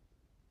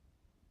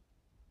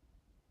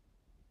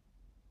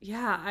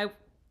 Yeah, I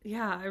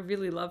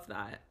really love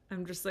that.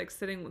 I'm just like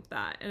sitting with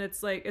that. And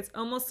it's like, it's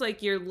almost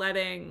like you're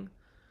letting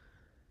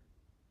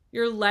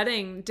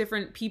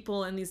different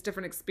people and these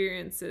different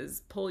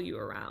experiences pull you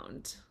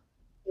around.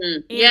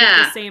 And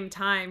at the same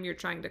time, you're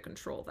trying to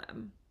control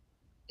them.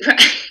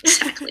 Right,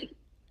 exactly.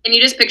 And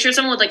you just picture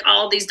someone with like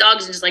all these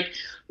dogs and just like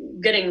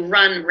getting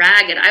run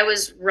ragged. I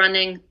was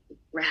running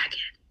ragged.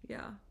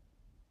 Yeah.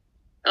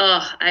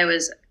 Oh,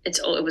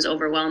 it was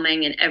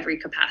overwhelming in every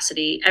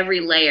capacity, every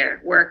layer,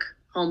 work,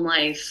 home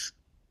life,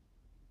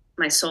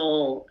 my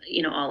soul,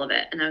 all of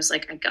it. And I was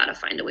like, I gotta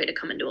find a way to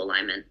come into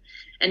alignment.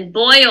 And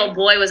boy, oh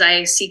boy, was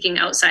I seeking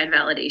outside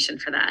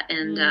validation for that.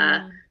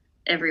 And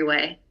every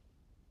way. I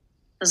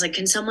was like,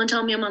 can someone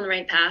tell me I'm on the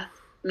right path?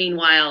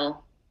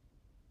 Meanwhile,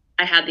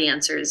 I had the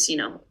answers,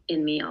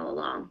 in me all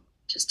along.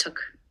 Just took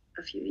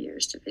a few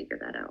years to figure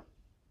that out.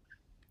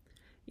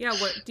 Yeah.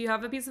 What do you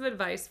have a piece of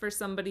advice for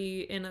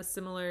somebody in a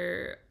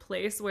similar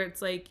place where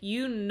it's like, but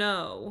you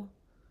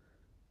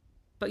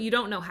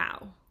don't know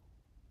how?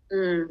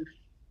 The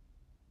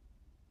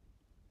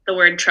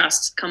word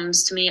trust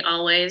comes to me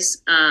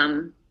always.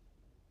 I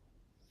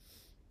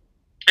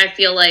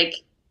feel like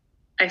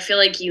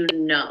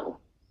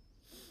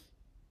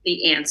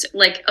the answer.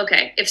 Like,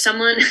 okay, if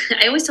someone,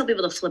 I always tell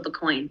people to flip a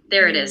coin.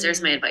 There it is.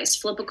 There's my advice.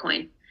 Flip a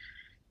coin.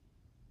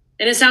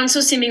 And it sounds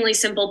so seemingly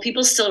simple.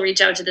 People still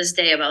reach out to this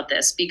day about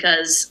this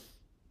because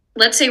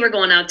let's say we're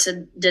going out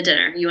to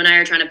dinner. You and I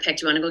are trying to pick,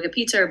 do you want to go get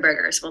pizza or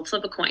burgers? We'll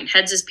flip a coin.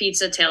 Heads is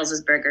pizza, tails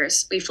is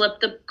burgers. We flip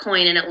the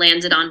coin and it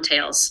landed on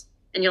tails.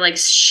 And you're like,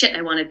 shit,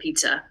 I wanted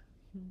pizza.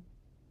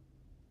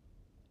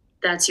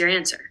 That's your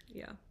answer.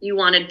 Yeah. You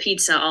wanted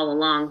pizza all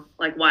along.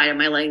 Like, why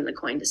am I letting the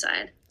coin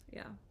decide?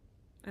 Yeah.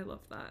 I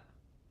love that.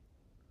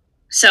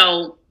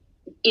 So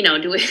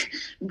do we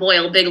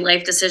boil big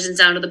life decisions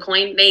down to the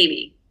coin?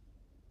 Maybe.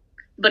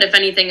 But if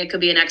anything, it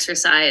could be an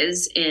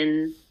exercise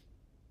in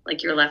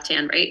like your left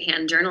hand, right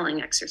hand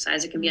journaling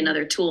exercise. It can be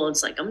another tool.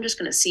 It's like, I'm just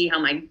going to see how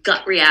my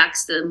gut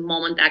reacts the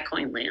moment that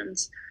coin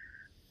lands.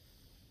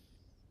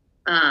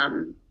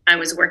 I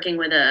was working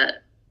with an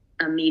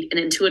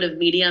intuitive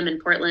medium in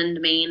Portland,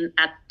 Maine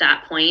at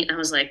that point.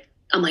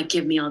 I'm like,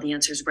 give me all the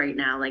answers right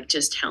now. Like,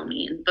 just tell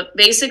me. But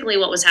basically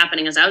what was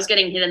happening is I was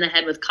getting hit in the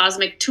head with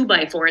cosmic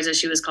 2x4s, as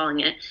she was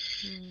calling it.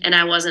 And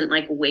I wasn't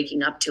like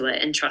waking up to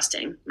it and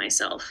trusting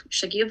myself.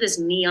 She's like, you have this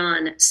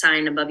neon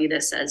sign above you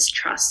that says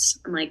trust.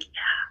 I'm like,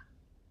 yeah,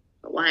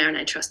 but why aren't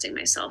I trusting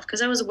myself?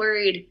 Because I was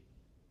worried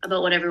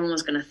about what everyone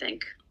was going to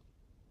think.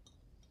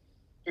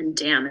 And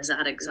damn, is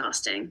that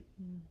exhausting.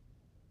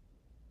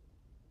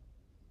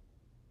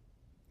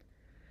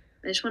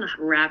 I just want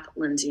to wrap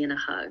Lindsay in a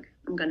hug.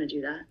 I'm going to do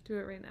that. Do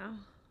it right now.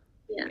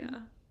 Yeah.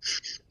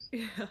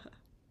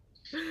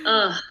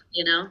 Yeah.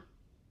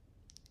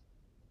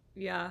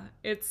 Yeah.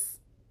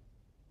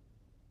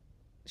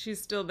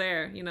 She's still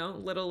there,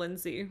 little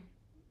Lindsay.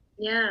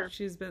 Yeah.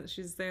 She's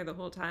there the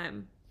whole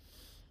time.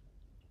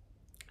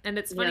 And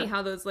it's funny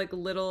how those like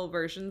little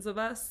versions of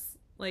us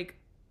like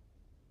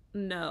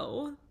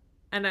know.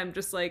 And I'm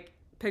just like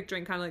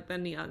picturing kind of like the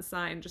neon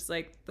sign, just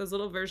like those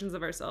little versions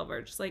of ourselves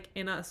are just like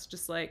in us,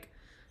 just like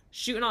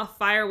shooting off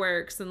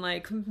fireworks and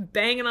like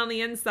banging on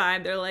the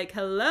inside. They're like,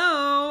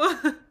 hello,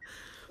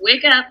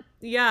 wake up.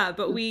 Yeah,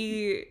 but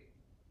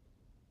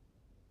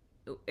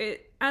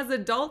as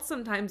adults,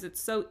 sometimes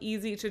it's so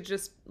easy to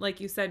just, like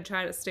you said,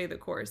 try to stay the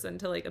course and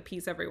to like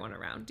appease everyone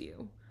around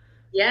you.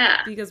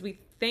 Yeah. Because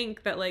we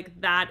think that like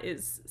that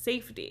is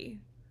safety,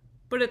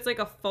 but it's like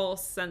a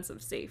false sense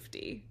of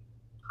safety.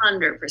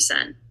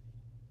 100%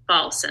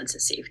 false sense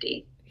of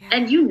safety. Yeah.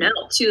 And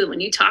too, when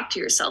you talk to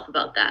yourself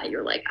about that,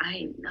 you're like,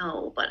 I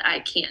know, but I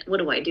can't. What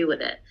do I do with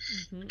it?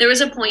 Mm-hmm. There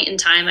was a point in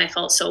time I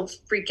felt so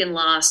freaking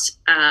lost.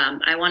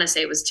 I want to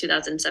say it was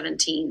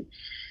 2017.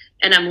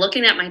 And I'm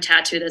looking at my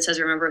tattoo that says,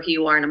 remember who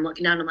you are. And I'm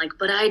looking down and I'm like,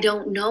 but I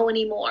don't know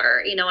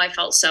anymore. I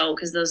felt so,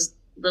 because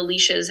the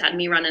leashes had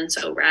me running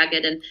so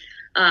ragged. And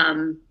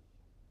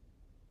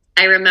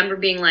I remember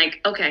being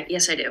like, okay,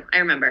 yes, I do. I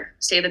remember.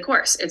 Stay the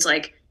course. It's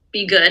like,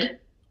 be good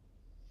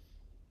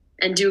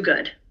and do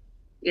good,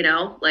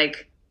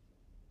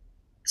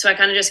 so I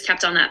kind of just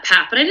kept on that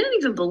path, but I didn't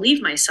even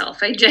believe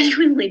myself. I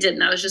genuinely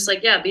didn't. I was just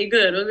like, yeah, be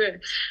good. Okay.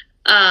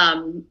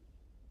 And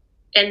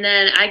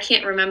then I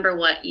can't remember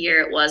what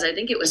year it was. I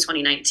think it was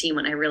 2019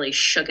 when I really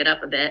shook it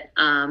up a bit.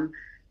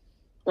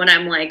 When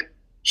I'm like,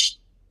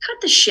 cut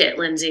the shit,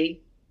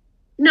 Lindsay.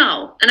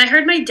 No. And I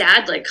heard my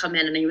dad like come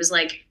in and he was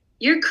like,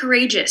 you're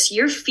courageous.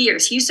 You're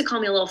fierce. He used to call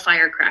me a little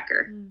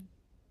firecracker. Mm.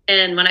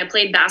 And when I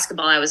played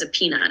basketball, I was a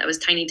peanut. I was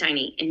tiny.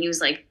 And he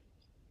was like,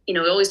 he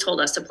always told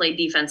us to play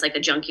defense like a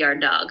junkyard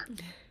dog.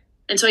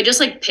 And so I just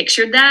like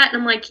pictured that. And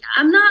I'm like,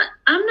 I'm not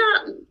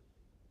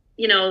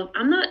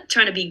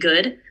trying to be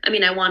good. I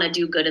mean, I want to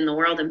do good in the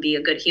world and be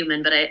a good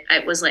human, but I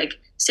was like,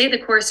 stay the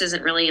course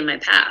isn't really in my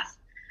path.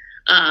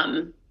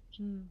 I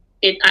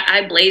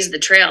blazed the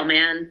trail,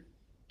 man,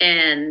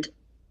 and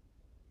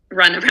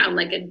run around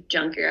like a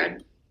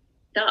junkyard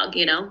dog,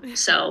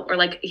 So, or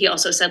like he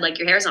also said, like,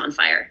 your hair's on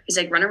fire. He's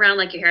like, run around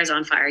like your hair's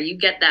on fire. You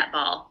get that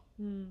ball.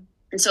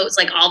 And so it's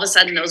like all of a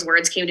sudden those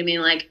words came to me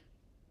like,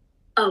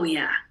 oh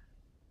yeah,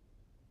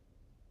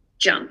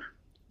 jump.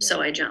 Yeah.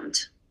 So I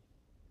jumped.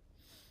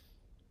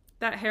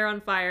 That hair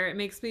on fire, it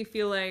makes me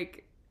feel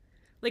like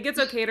it's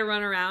okay to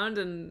run around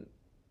and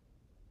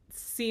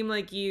seem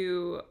like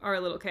you are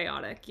a little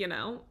chaotic,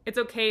 It's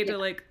okay to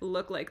like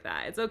look like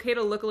that. It's okay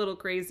to look a little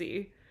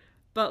crazy.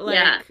 But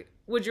like,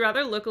 would you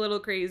rather look a little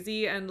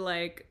crazy and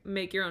like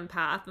make your own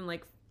path and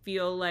like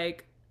feel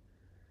like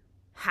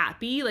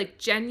happy, like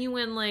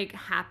genuine like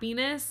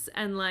happiness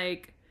and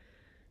like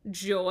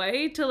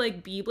joy to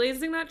like be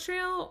blazing that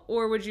trail?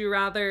 Or would you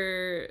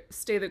rather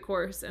stay the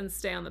course and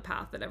stay on the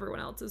path that everyone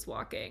else is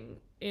walking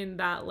in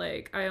that,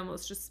 like, I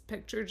almost just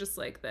picture just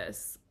like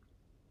this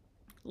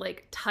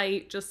like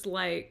tight, just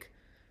like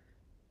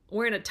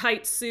wearing a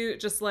tight suit,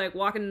 just like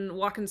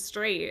walking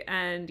straight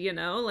and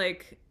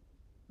like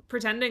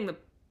pretending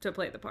to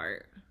play the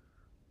part,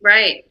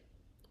 right?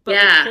 But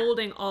like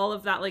holding all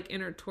of that like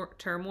inner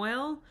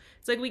turmoil.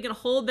 It's like we can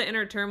hold the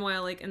inner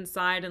turmoil like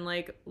inside and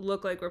like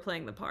look like we're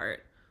playing the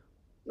part,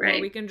 right?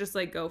 Or we can just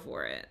like go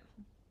for it,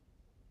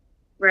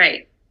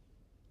 right?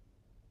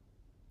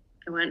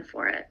 I went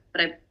for it,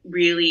 but I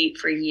really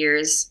for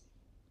years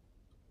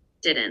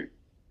didn't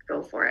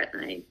go for it,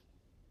 and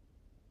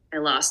I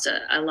lost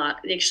a lot.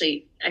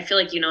 Actually, I feel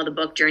like the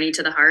book Journey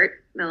to the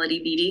Heart,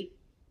 Melody Beattie.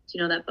 Do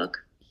you know that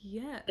book?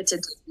 Yeah, it's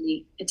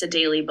a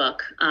daily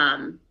book.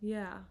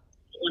 Yeah.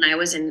 When I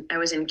was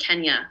in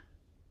Kenya,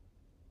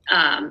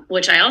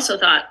 which I also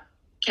thought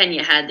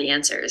Kenya had the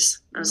answers.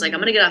 I was like, I'm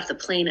gonna get off the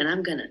plane and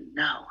I'm gonna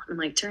know. I'm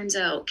like, turns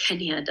out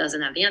Kenya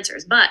doesn't have the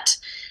answers. But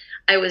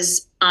I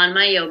was on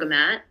my yoga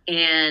mat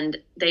and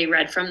they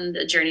read from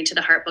the Journey to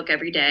the Heart book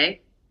every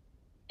day,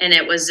 and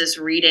it was this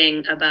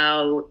reading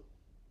about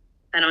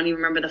I don't even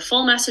remember the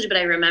full message, but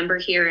I remember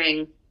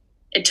hearing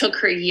it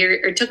took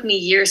me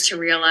years to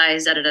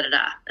realize da da da da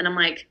da. And I'm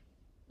like,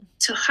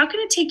 so how can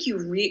it take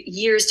you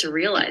years to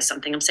realize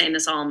something? I'm saying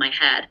this all in my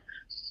head.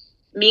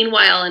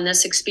 Meanwhile, in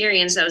this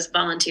experience, I was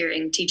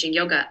volunteering, teaching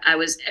yoga.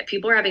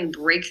 People were having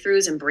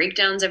breakthroughs and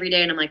breakdowns every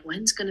day. And I'm like,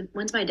 when's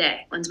my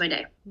day? When's my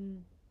day? Mm.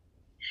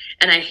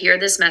 And I hear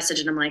this message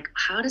and I'm like,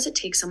 how does it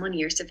take someone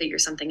years to figure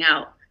something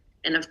out?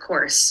 And of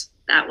course,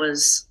 that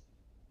was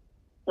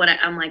what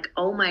I'm like,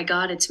 oh my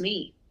God, it's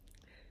me.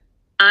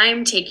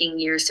 I'm taking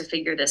years to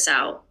figure this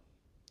out.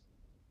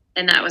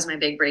 And that was my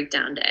big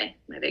breakdown day,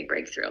 my big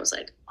breakthrough. I was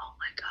like, oh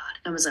my God.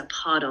 I was a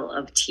puddle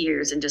of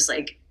tears and just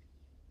like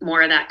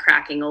more of that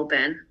cracking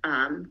open.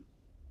 And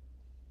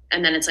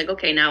then it's like,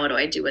 okay, now what do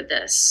I do with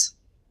this?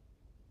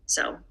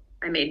 So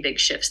I made big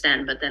shifts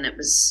then, but then it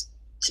was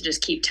to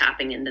just keep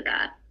tapping into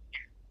that.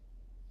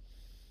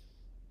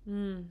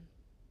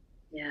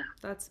 Yeah.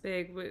 That's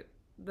big.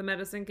 The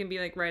medicine can be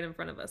like right in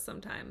front of us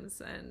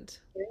sometimes. And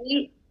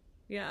right?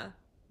 Yeah,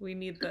 we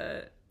need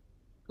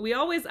we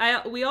always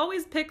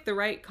pick the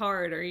right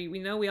card, or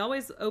we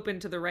always open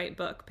to the right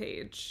book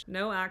page.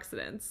 No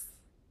accidents.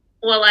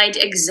 Well,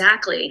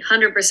 exactly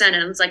 100%.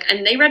 And it's like,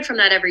 and they read from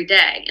that every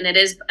day, and it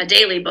is a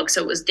daily book.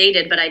 So it was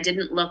dated, but I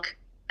didn't know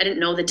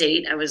the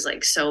date. I was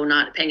like, so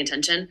not paying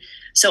attention.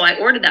 So I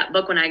ordered that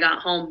book when I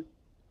got home,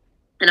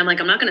 and I'm like,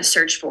 I'm not going to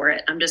search for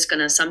it. I'm just going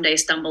to someday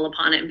stumble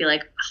upon it and be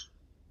like, oh,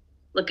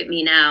 look at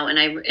me now. And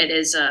it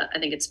is, I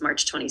think it's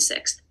March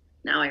 26th.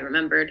 Now I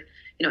remembered,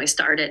 I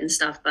started and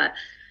stuff, but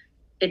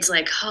it's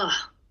like,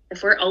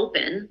 if we're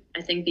open,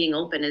 I think being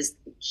open is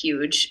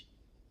huge.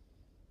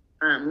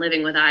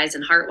 Living with eyes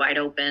and heart wide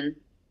open,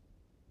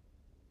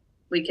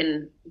 we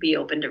can be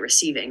open to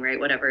receiving, right?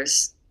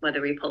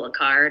 Whether we pull a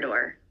card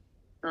or,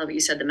 well, you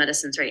said the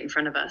medicine's right in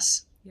front of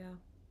us. Yeah.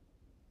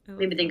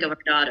 Maybe think of our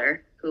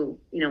daughter who,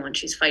 when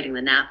she's fighting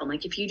the nap, I'm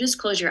like, if you just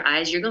close your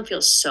eyes, you're going to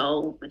feel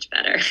so much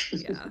better.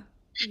 Yeah.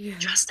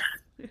 Trust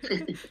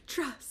that.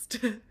 Trust.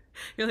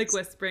 You're like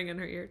whispering in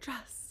her ear,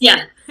 trust.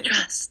 Yeah.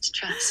 Trust.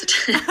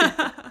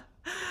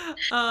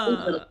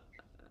 Oh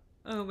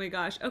my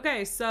gosh.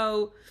 Okay.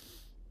 So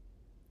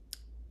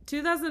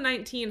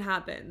 2019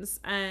 happens,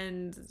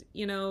 and,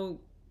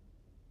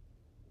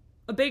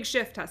 a big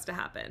shift has to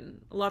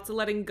happen. Lots of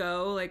letting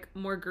go, like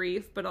more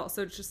grief, but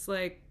also just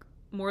like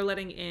more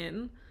letting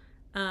in.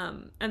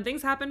 And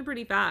things happened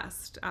pretty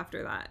fast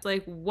after that.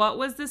 Like, what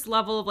was this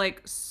level of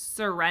like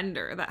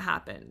surrender that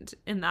happened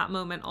in that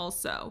moment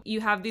also?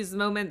 You have these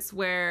moments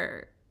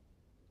where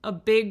a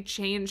big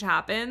change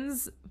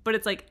happens, but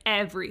it's like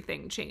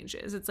everything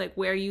changes. It's like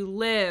where you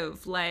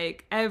live,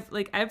 like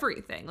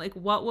everything. Like,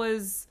 what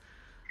was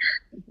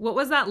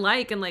that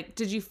like? And like,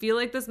 did you feel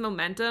like this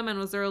momentum, and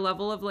was there a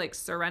level of like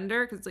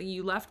surrender? Because like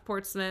you left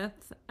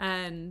Portsmouth,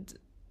 and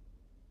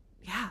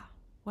yeah,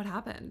 what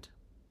happened?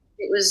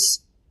 It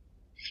was,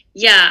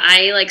 yeah,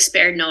 I like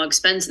spared no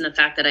expense in the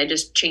fact that I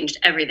just changed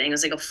everything. It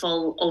was like a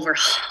full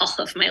overhaul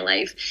of my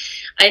life.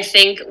 I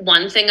think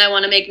one thing I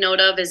want to make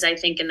note of is I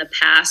think in the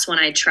past when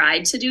I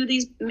tried to do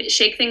these,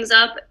 shake things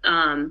up,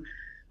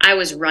 I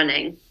was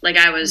running. Like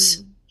I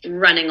was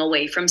running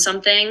away from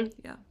something.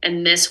 Yeah.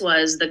 And this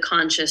was the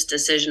conscious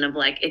decision of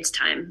like, it's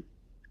time.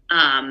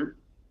 I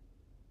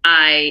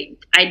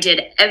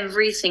did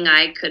everything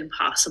I could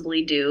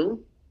possibly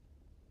do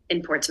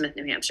in Portsmouth,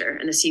 New Hampshire,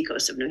 and the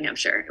seacoast of New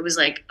Hampshire. It was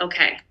like,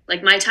 okay,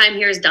 like my time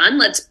here is done.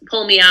 Let's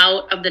pull me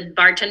out of the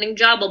bartending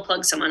job. We'll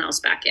plug someone else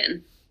back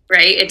in,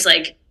 right? It's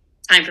like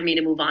time for me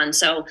to move on.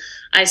 So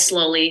I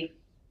slowly,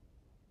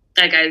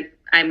 like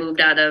I moved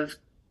out of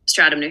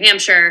Stratham, New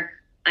Hampshire.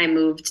 I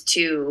moved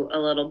to a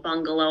little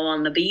bungalow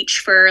on the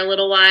beach for a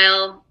little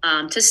while,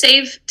 to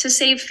save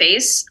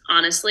face,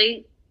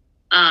 honestly.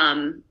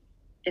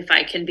 If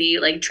I can be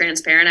like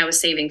transparent, I was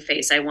saving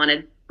face. I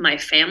wanted my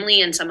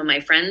family and some of my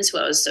friends who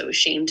I was so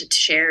ashamed to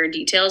share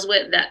details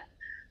with, that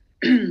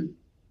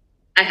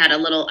I had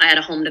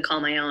a home to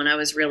call my own.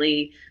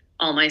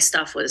 All my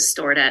stuff was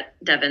stored at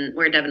Devon,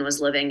 where Devon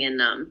was living in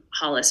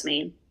Hollis,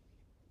 Maine.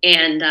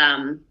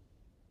 And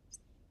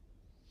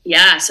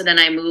so then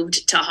I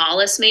moved to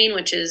Hollis, Maine,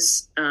 which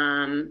is,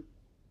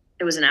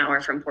 it was an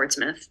hour from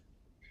Portsmouth.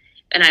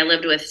 And I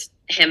lived with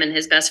him and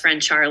his best friend,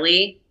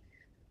 Charlie.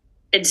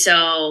 And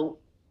so,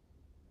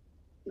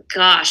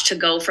 gosh, to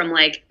go from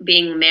like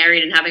being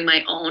married and having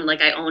my own,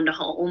 like I owned a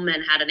home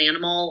and had an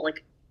animal,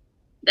 like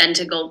then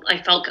to go,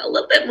 I felt a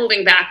little bit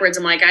moving backwards.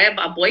 I'm like, I have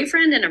a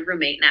boyfriend and a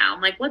roommate now.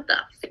 I'm like, what the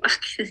fuck,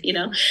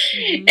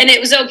 Mm-hmm. And it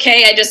was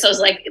okay. I was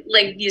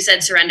like you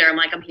said, surrender. I'm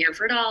like, I'm here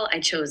for it all. I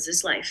chose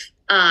this life.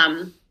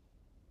 And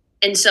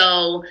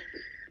so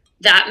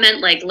that meant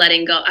like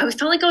letting go. I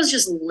felt like I was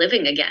just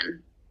living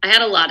again. I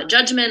had a lot of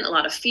judgment, a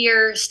lot of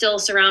fear still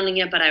surrounding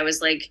it, but I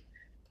was like,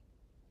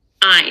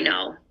 I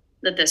know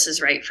that this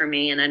is right for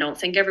me. And I don't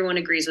think everyone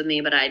agrees with me,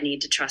 but I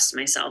need to trust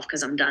myself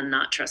because I'm done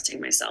not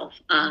trusting myself.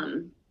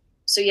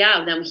 So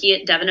yeah, then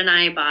Devon and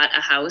I bought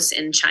a house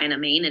in China,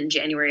 Maine in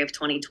January of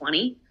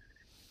 2020.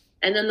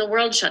 And then the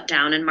world shut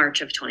down in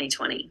March of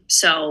 2020.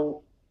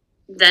 So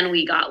then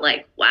we got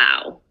like,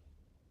 wow,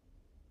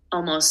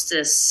 almost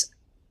this,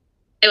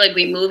 like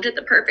we moved at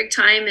the perfect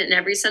time in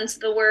every sense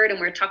of the word, and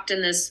we're tucked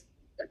in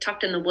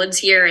the woods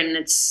here, and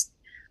it's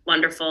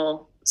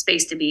wonderful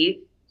space to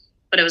be.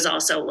 But it was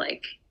also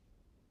like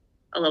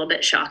a little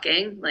bit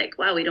shocking. Like,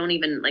 wow, we don't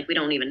even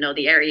know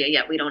the area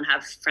yet. We don't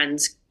have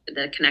friends,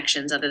 the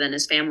connections other than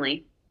his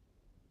family.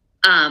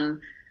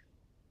 At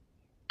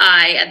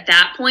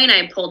that point,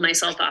 I pulled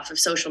myself off of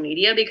social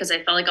media because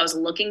I felt like I was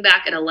looking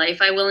back at a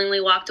life I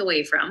willingly walked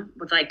away from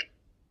with like,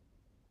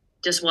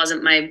 I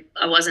wasn't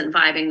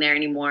vibing there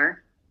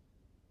anymore.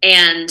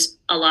 And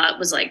a lot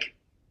was like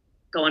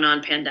going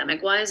on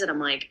pandemic wise. And I'm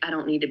like, I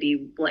don't need to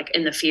be like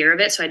in the fear of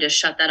it. So I just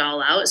shut that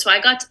all out. So I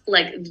got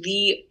like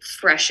the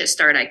freshest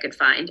start I could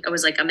find. I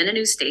was like, I'm in a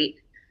new state,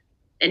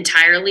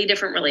 entirely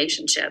different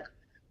relationship.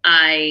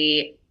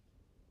 I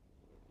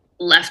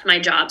left my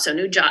job. So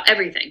new job,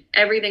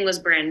 everything was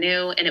brand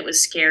new, and it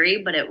was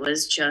scary, but it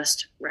was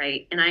just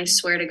right. And I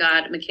swear to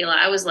God, Michaela,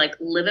 I was like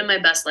living my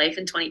best life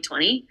in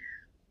 2020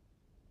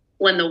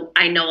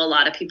 I know a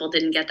lot of people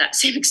didn't get that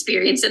same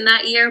experience in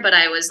that year, but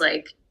I was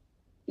like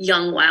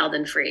young, wild,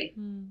 and free.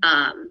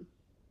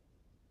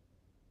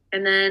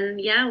 And then,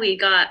 yeah, we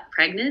got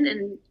pregnant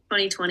in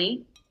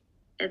 2020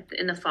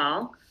 in the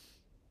fall,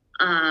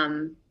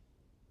 and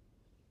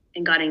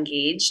got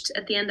engaged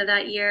at the end of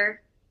that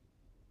year.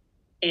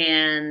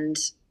 And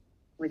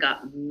we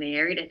got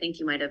married. I think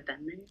you might have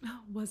been there.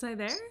 Oh, was I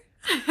there?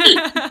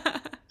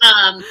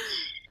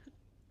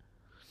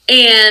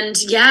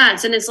 And yeah,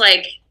 and it's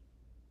like,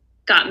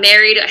 got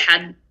married.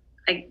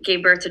 I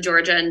gave birth to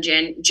Georgia in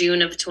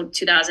June of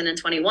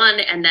 2021.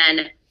 And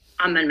then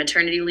I'm on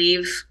maternity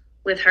leave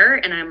with her.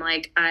 And I'm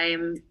like,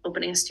 I'm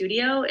opening a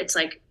studio. It's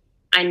like,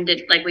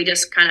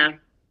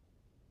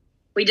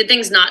 we did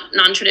things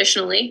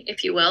non-traditionally,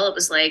 if you will. It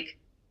was like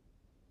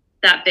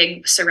that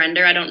big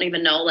surrender. I don't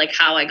even know like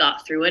how I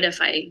got through it, if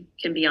I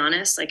can be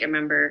honest. Like I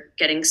remember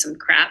getting some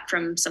crap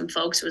from some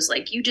folks who was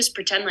like, you just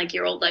pretend like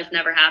your old life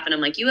never happened.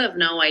 I'm like, you have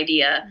no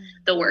idea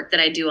the work that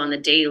I do on the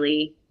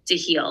daily to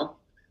heal.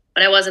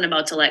 But I wasn't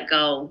about to let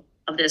go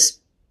of this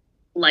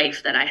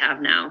life that I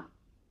have now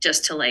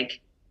just to like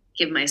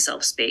give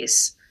myself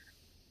space.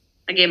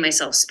 I gave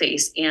myself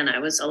space, and I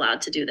was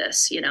allowed to do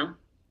this, Yeah.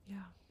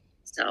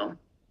 So,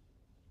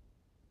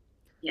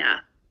 yeah.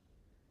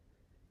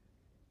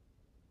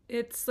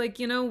 It's like,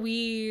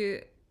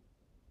 we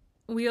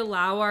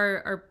allow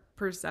our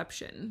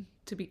perception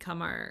to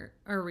become our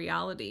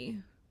reality.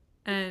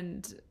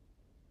 And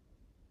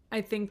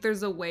I think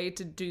there's a way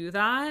to do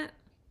that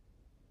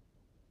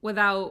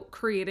without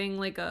creating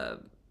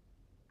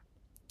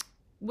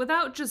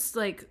without just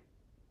like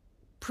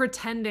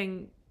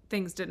pretending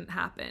things didn't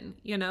happen,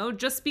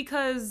 just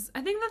because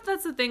I think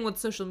that's the thing with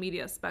social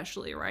media,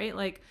 especially, right?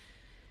 Like,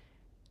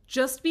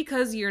 just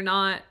because you're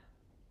not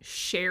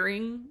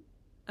sharing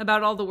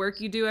about all the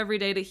work you do every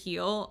day to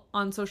heal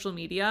on social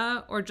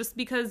media, or just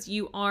because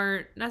you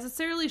aren't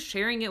necessarily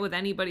sharing it with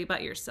anybody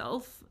but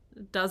yourself,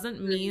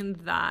 doesn't mean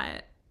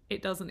that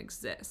it doesn't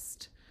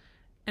exist.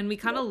 And we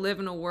kind of live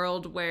in a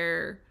world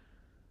where,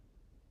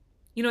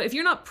 if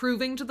you're not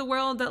proving to the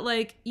world that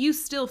like you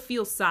still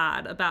feel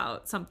sad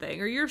about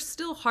something, or you're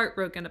still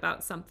heartbroken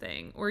about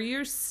something, or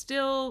you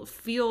still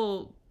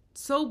feel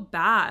so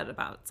bad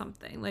about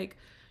something, like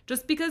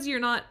just because you're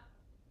not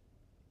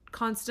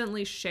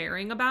constantly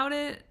sharing about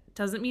it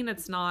doesn't mean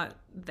it's not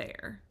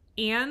there.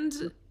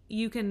 And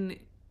you can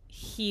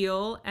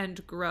heal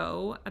and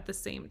grow at the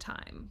same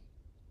time.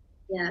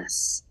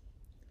 Yes.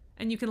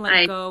 And you can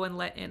let go and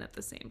let in at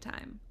the same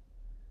time.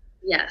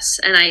 Yes.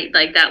 And I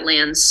like that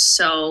lands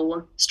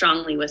so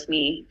strongly with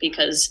me,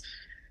 because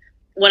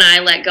when I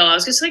let go, I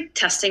was just like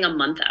testing a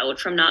month out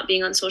from not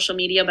being on social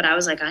media, but I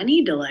was like, I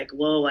need to like,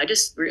 whoa, I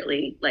just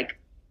really like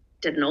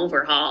did an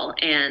overhaul,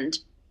 and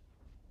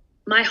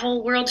my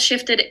whole world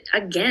shifted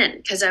again,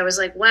 because I was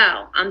like,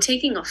 wow, I'm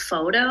taking a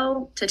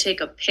photo to take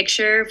a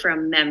picture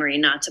from memory,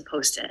 not to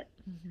post it.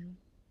 Mm-hmm.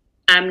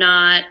 I'm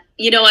not,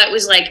 it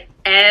was like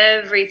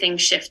everything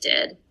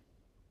shifted.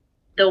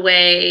 The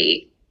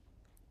way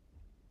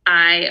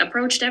I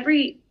approached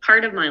every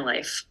part of my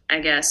life, I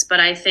guess. But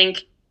I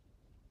think,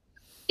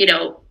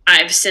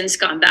 I've since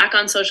gone back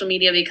on social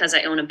media because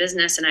I own a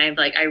business, and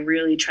I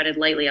really treaded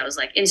lightly. I was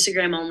like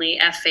Instagram only,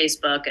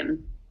 Facebook,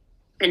 and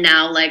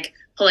now like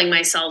pulling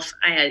myself,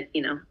 I had,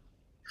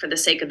 for the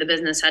sake of the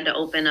business, had to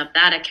open up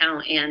that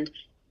account. And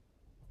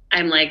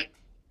I'm like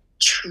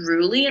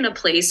truly in a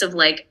place of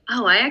like,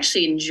 oh, I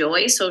actually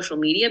enjoy social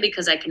media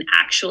because I can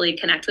actually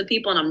connect with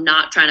people, and I'm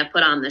not trying to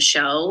put on the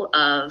show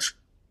of,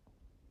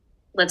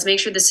 let's make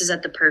sure this is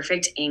at the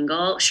perfect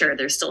angle. Sure,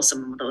 there's still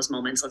some of those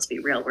moments. Let's be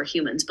real. We're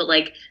humans. But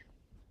like,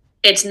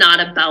 it's not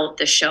about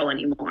the show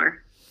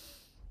anymore.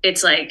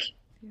 It's like,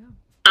 yeah,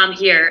 I'm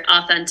here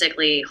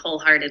authentically,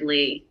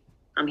 wholeheartedly.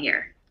 I'm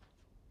here.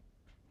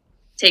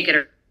 Take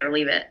it or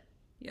leave it.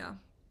 Yeah.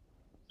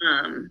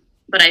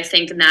 But I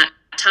think in that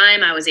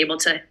time I was able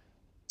to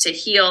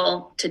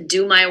heal, to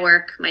do my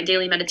work, my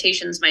daily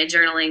meditations, my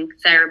journaling,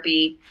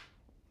 therapy,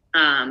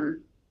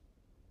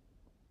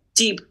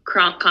 deep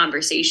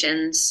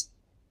conversations,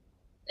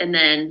 and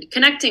then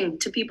connecting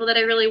to people that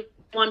I really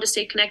wanted to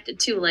stay connected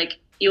to. Like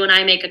you and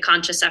I make a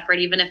conscious effort,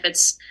 even if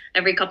it's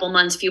every couple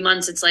months, few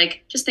months, it's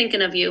like just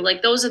thinking of you.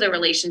 Like those are the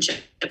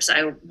relationships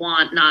I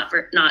want,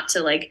 not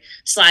to like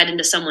slide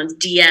into someone's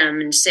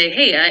DM and say,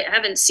 hey, I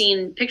haven't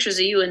seen pictures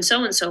of you and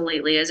so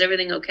lately. Is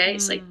everything okay?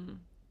 It's like,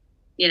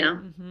 you know.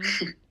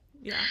 Mm-hmm.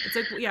 Yeah, it's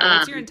like, yeah,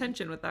 what's your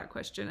intention with that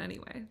question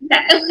anyway?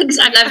 Yeah,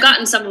 exactly. I've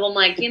gotten some of them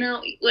like, you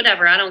know,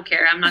 whatever, I don't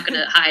care. I'm not going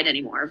to hide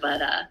anymore.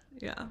 But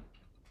yeah,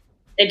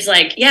 it's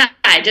like, yeah,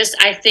 I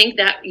think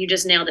that you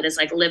just nailed it. It's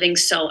like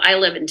I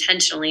live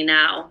intentionally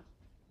now,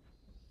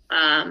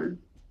 in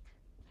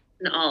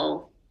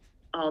all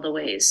the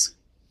ways.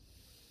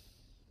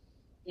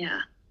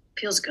 Yeah,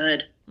 feels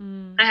good.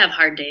 I have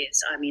hard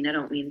days. I mean, I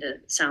don't mean to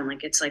sound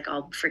like it's like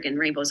all freaking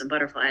rainbows and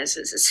butterflies.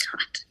 It's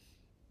not.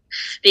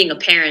 Being a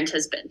parent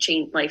has been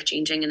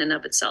life-changing in and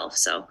of itself.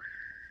 So,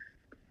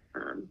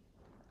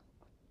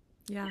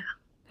 yeah.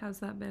 How's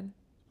that been?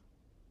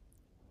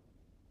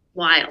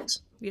 Wild.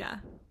 Yeah.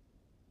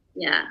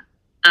 Yeah.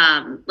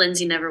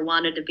 Lindsay never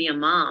wanted to be a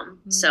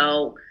mom.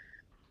 So,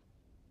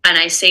 and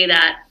I say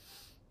that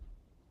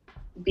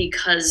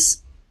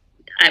because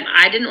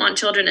I didn't want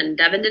children and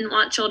Devin didn't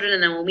want children.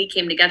 And then when we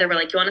came together, we're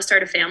like, you want to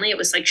start a family? It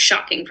was like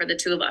shocking for the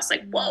two of us.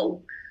 Like,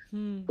 whoa,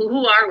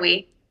 who are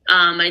we?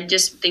 I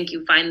just think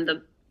you find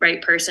the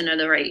right person or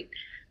the right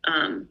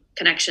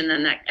connection,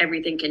 then that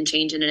everything can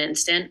change in an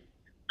instant.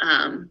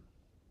 But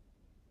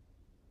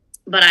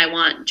I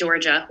want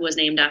Georgia, who was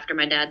named after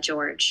my dad,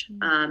 George.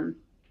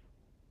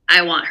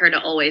 I want her to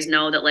always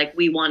know that like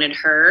we wanted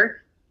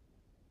her,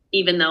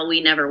 even though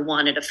we never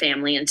wanted a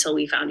family until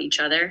we found each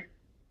other.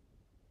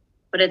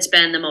 But it's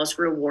been the most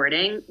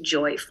rewarding,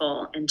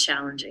 joyful, and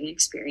challenging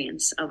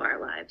experience of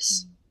our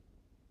lives.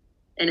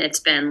 And it's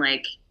been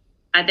like,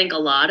 I think a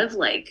lot of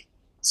like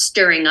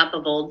stirring up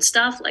of old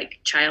stuff, like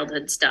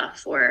childhood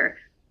stuff or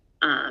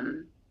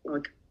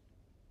like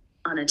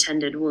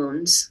unattended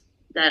wounds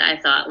that I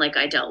thought like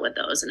I dealt with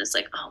those. And it's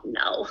like, oh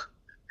no,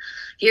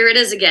 here it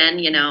is again,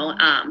 you know?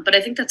 But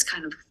I think that's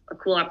kind of a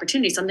cool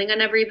opportunity, something I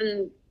never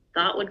even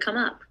thought would come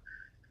up.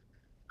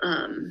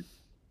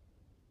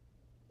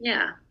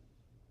 Yeah,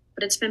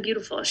 but it's been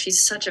beautiful.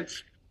 She's such a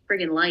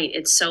friggin' light.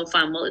 It's so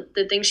fun. Well,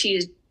 the thing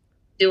she's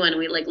doing,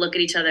 we like look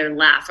at each other and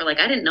laugh. We're like,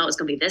 I didn't know it was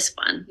gonna be this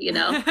fun, you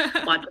know,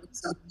 watching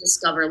ourselves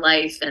discover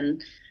life,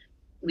 and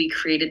we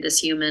created this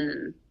human,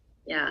 and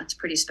yeah, it's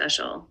pretty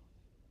special.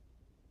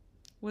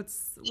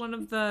 What's one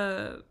of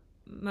the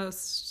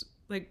most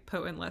like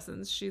potent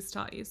lessons she's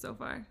taught you so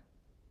far?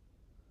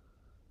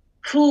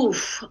 Whew.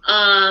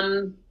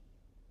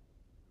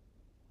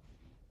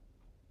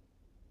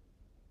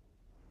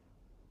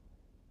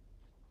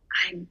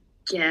 I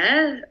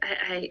guess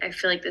I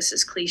feel like this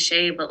is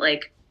cliche, but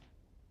like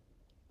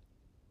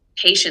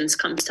patience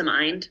comes to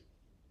mind.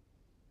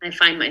 I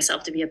find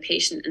myself to be a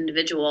patient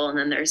individual, and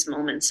then there's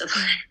moments of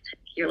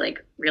you're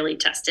like really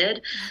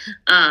tested.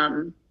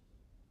 I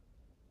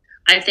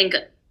think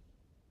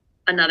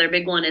another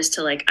big one is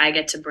to like I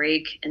get to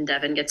break and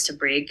Devin gets to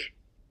break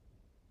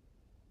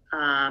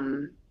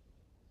the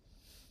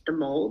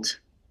mold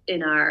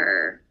in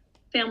our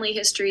family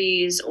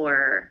histories,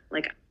 or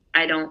like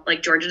I don't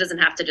like Georgia doesn't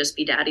have to just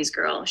be daddy's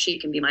girl. She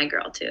can be my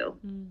girl too.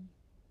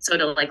 So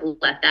to like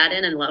let that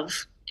in and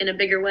love in a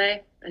bigger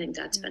way, I think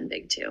that's been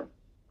big too.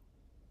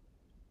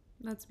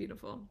 That's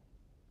beautiful.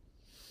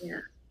 Yeah,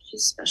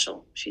 she's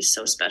special. She's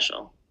so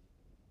special.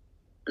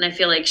 And I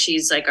feel like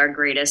she's like our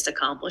greatest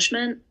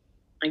accomplishment.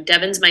 Like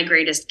Devin's my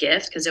greatest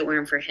gift because if it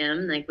weren't for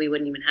him, like we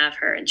wouldn't even have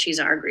her. And she's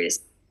our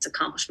greatest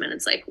accomplishment.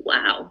 It's like,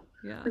 wow,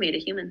 I made a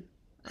human.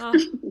 Oh.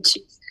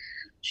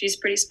 she's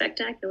pretty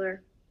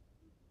spectacular.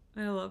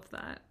 I love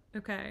that.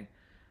 Okay.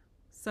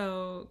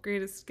 So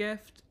greatest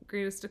gift,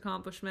 greatest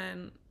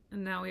accomplishment,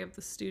 and now we have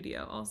the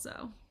studio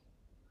also.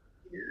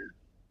 Yeah.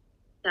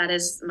 That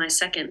is my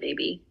second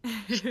baby.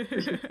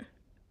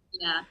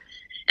 Yeah.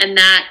 And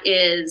that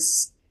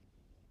is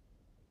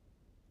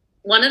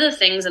one of the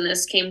things, and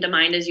this came to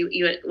mind as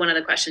you one of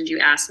the questions you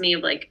asked me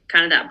of like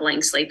kind of that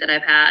blank slate that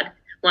I've had.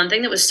 One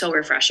thing that was so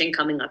refreshing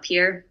coming up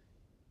here,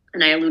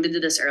 and I alluded to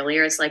this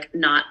earlier, it's like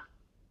not,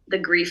 the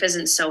grief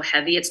isn't so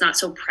heavy. It's not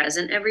so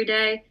present every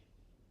day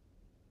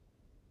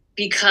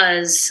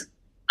because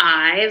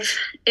I've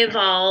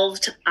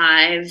evolved.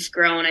 I've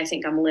grown. I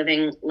think I'm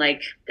living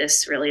like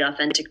this really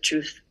authentic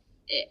truth.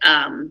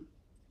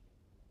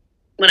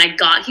 When I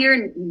got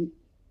here,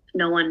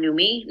 no one knew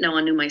me. No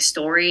one knew my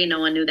story. No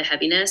one knew the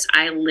heaviness.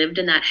 I lived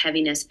in that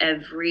heaviness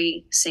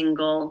every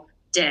single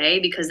day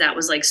because that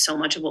was like so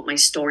much of what my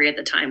story at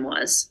the time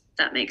was. If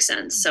that makes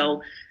sense.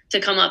 So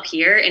to come up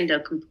here and to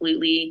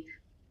completely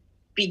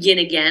begin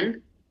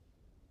again,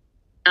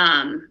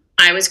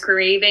 I was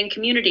craving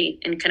community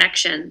and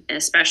connection,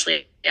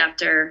 especially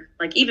after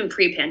like even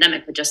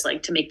pre-pandemic, but just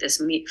like to make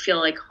this feel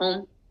like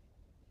home.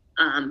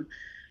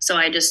 So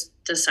I just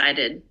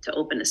decided to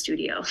open a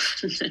studio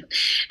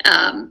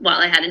while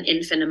I had an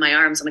infant in my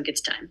arms. I'm like, it's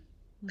time.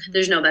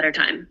 There's no better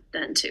time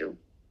than to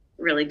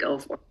really go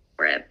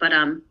for it. But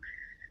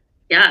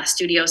yeah,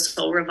 Studio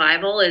Soul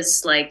Revival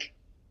is like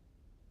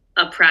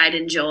a pride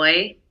and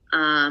joy.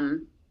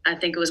 I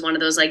think it was one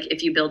of those, like,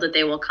 if you build it,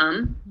 they will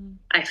come.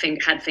 I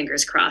had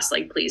fingers crossed,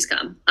 like, please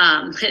come.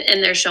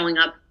 And they're showing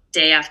up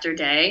day after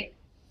day.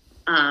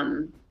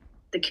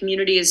 The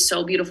community is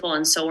so beautiful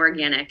and so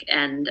organic,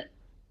 and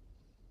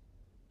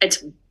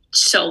it's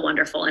so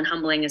wonderful and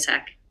humbling as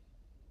heck.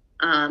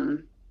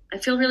 I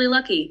feel really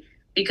lucky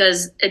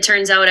because it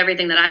turns out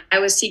everything that I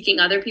was seeking,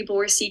 other people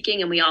were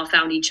seeking, and we all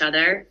found each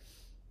other.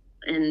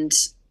 And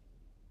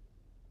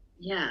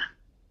yeah,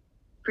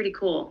 pretty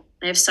cool.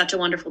 I have such a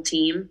wonderful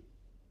team.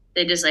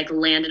 They just like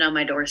landed on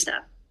my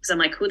doorstep because I'm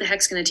like, who the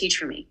heck's going to teach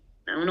for me?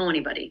 I don't know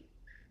anybody.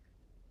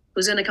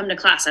 Who's going to come to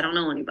class? I don't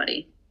know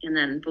anybody. And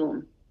then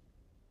boom,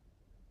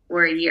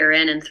 we're a year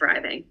in and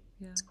thriving.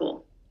 Yeah. It's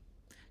cool.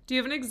 Do you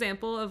have an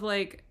example of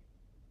like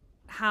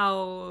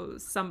how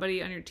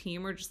somebody on your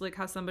team, or just like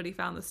how somebody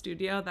found the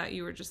studio that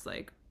you were just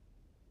like,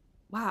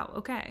 wow,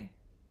 okay?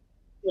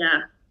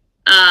 Yeah.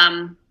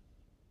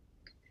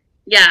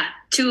 Yeah,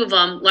 two of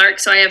them. Lark.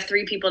 So I have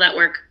 3 people that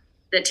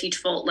teach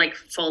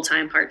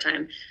full-time,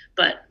 part-time,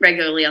 but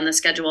regularly on the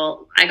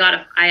schedule. I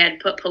had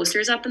put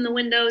posters up in the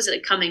windows,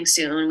 like, coming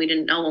soon. We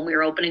didn't know when we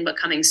were opening, but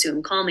coming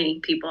soon. Call me,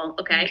 people.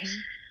 Okay. Mm-hmm.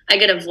 I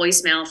get a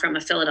voicemail from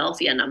a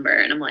Philadelphia number,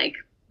 and I'm like,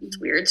 it's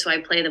weird. So I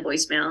play the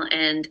voicemail,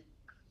 and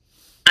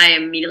I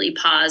immediately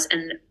pause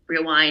and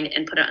rewind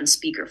and put it on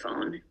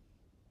speakerphone.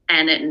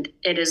 And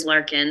it is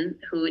Larkin,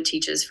 who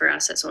teaches for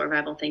us at Soul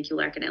Revival. Thank you,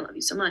 Larkin. I love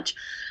you so much.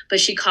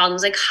 But she called and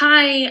was like,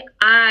 hi,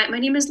 my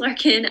name is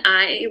Larkin.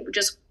 I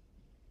just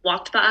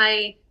walked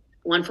by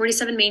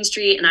 147 Main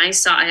Street, and I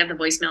have the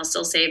voicemail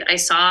still saved. I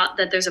saw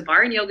that there's a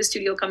bar and yoga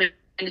studio coming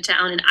into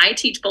town, and I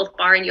teach both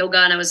bar and yoga,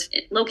 and I was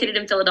located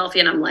in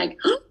Philadelphia, and I'm like,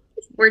 oh,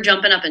 we're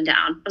jumping up and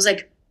down. I was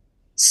like,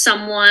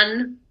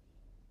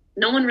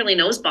 no one really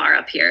knows bar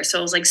up here. So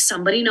I was like,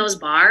 somebody knows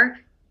bar,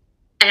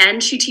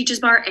 and she teaches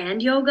bar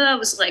and yoga. I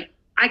was like,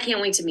 I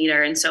can't wait to meet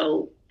her. And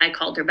so I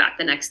called her back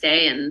the next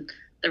day, and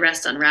the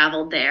rest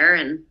unraveled there.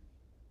 And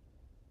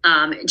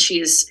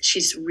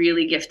she's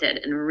really gifted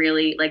and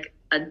really like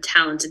a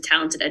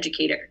talented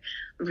educator.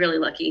 Really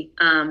lucky.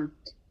 And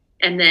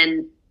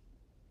then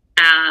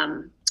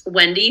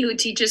Wendy, who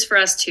teaches for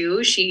us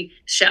too, she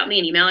shot me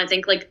an email. I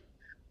think like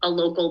a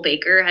local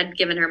baker had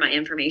given her my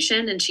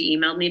information, and she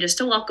emailed me just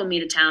to welcome me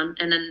to town.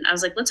 And then I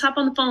was like, let's hop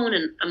on the phone.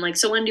 And I'm like,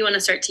 so when do you want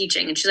to start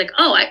teaching? And she's like,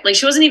 oh,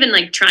 she wasn't even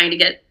like trying to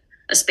get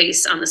a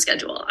space on the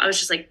schedule. I was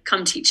just like,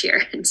 come teach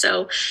here. And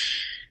so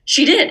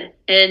she did,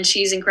 and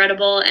she's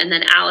incredible. And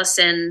then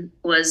Allison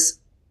was,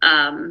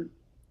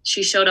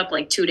 she showed up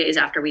like 2 days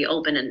after we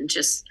opened and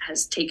just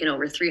has taken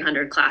over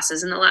 300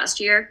 classes in the last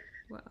year.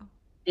 Wow.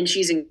 And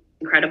she's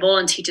incredible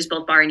and teaches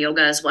both bar and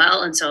yoga as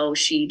well. And so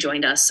she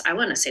joined us, I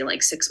want to say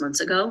like 6 months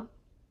ago.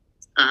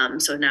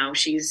 So now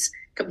she was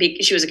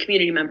a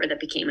community member that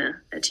became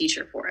a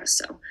teacher for us.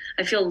 So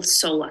I feel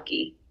so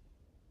lucky.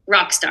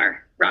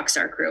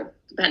 Rockstar crew,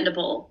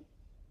 dependable,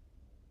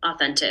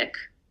 authentic,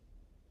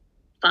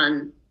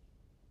 fun.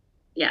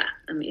 Yeah.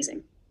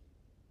 Amazing.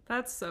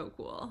 That's so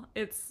cool.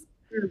 It's,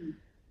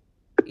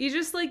 you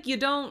just like,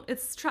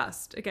 it's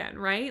trust again,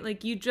 right?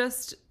 Like you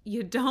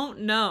don't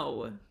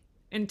know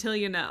until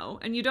you know,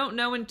 and you don't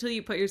know until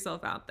you put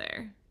yourself out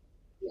there.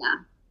 Yeah.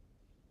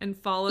 And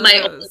follow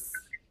those.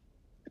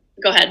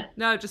 Go ahead.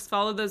 No, just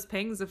follow those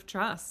pings of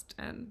trust.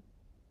 And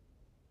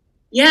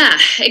yeah,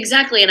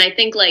 exactly. And I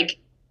think like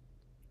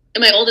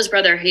my oldest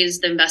brother, he's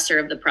the investor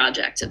of the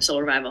project of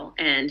Soul Revival.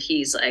 And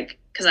he's like,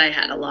 because I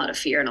had a lot of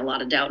fear and a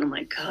lot of doubt. And I'm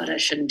like, God, I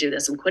shouldn't do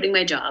this. I'm quitting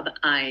my job.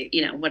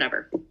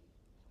 Whatever.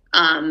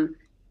 And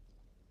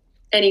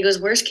he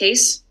goes, worst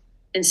case,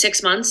 in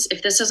 6 months,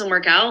 if this doesn't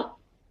work out,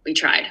 we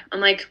tried.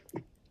 I'm like,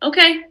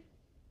 okay.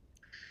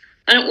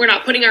 We're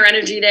not putting our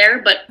energy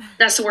there, but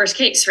that's the worst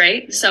case,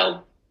 right? Yeah.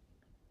 So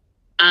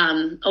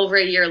over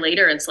a year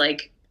later, it's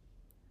like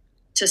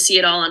to see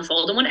it all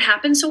unfold. And when it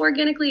happens so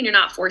organically and you're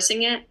not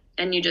forcing it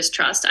and you just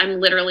trust, I'm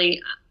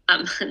literally,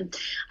 I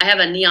have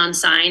a neon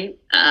sign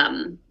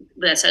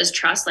that says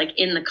trust, like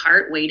in the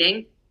cart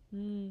waiting.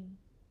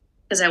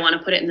 Because I want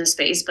to put it in the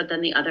space, but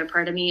then the other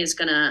part of me is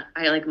I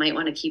might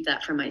want to keep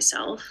that for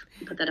myself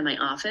and put that in my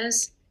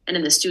office, and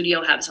in the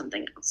studio have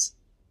something else.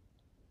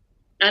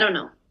 I don't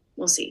know.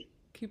 We'll see.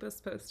 Keep us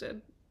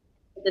posted.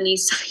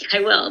 I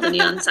will. The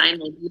neon sign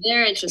will be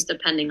there. It's just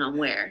depending on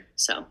where.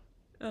 So.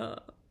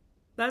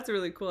 That's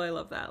really cool. I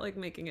love that. Like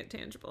making it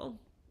tangible.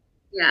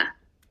 Yeah.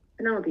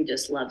 Penelope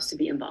just loves to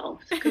be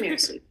involved. Come here,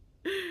 sweet.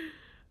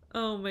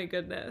 Oh my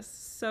goodness.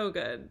 So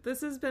good. This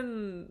has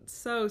been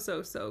so,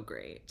 so, so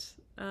great.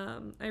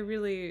 I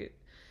really,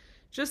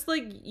 just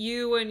like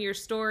you and your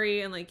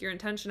story and like your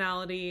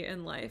intentionality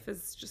in life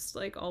has just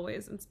like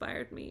always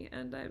inspired me.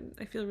 And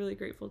I feel really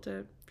grateful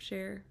to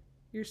share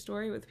your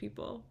story with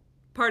people.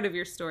 Part of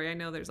your story. I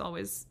know there's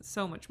always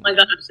so much more. Oh my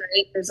gosh,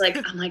 right? There's like,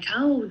 I'm like,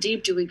 how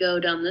deep do we go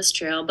down this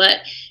trail?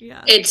 But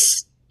yeah,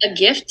 it's a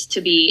gift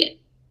to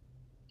be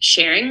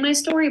sharing my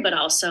story, but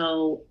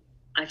also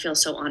I feel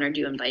so honored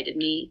you invited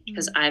me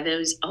because I've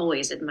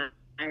always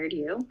admired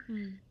you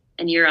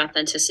and your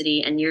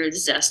authenticity and your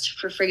zest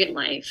for friggin'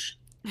 life.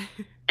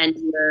 and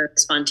your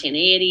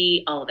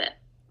spontaneity, all of it.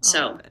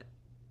 All of it.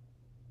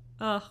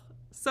 Oh,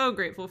 so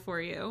grateful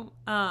for you.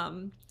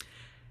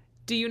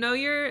 Do you know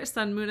your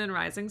sun, moon, and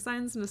rising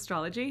signs in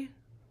astrology?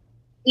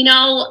 You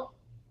know,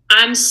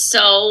 I'm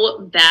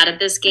so bad at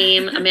this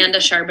game. Amanda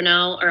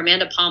Charbonneau, or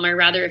Amanda Palmer,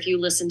 rather, if you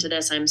listen to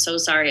this, I'm so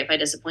sorry if I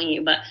disappoint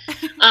you. But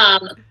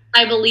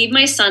I believe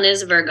my sun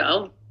is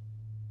Virgo.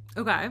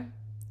 Okay.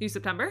 You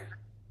September?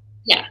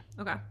 Yeah.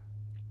 Okay.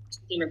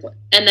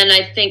 And then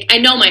I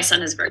know my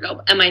sun is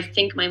Virgo, and I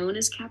think my moon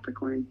is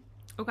Capricorn.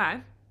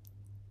 Okay.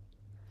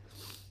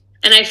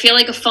 And I feel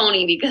like a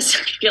phony because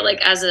I feel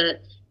like as a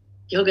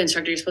yoga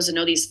instructor, you're supposed to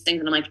know these things.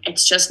 And I'm like,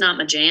 it's just not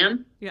my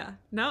jam. Yeah.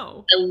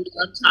 No. I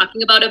love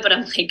talking about it, but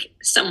I'm like,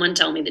 someone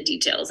tell me the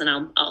details and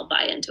I'll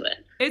buy into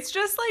it. It's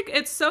just like,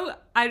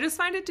 I just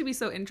find it to be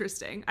so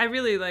interesting. I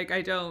really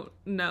I don't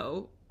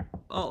know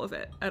all of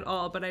it at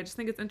all, but I just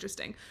think it's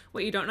interesting.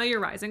 Wait, you don't know your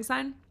rising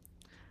sign?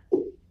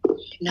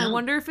 No. I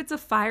wonder if it's a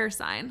fire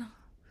sign.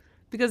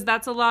 Because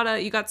that's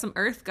you got some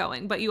earth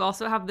going, but you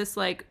also have this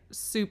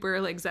super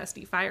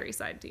zesty, fiery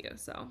side to you.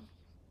 So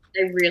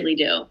I really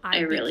do.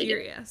 I'm really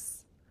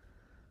curious.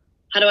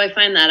 How do I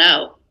find that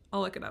out? I'll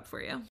look it up for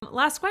you.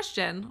 Last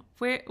question.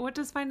 What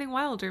does Finding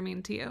Wilder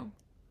mean to you?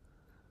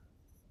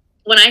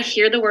 When I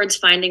hear the words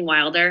Finding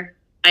Wilder,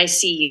 I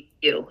see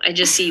you. I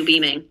just see you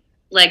beaming.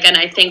 And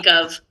I think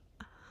of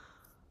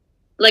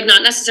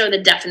not necessarily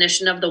the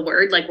definition of the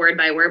word, word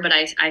by word, but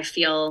I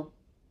feel,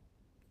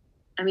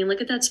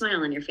 look at that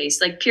smile on your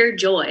face, pure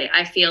joy.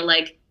 I feel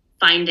like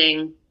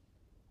finding,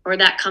 or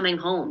that coming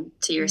home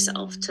to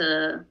yourself,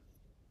 to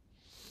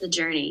the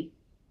journey.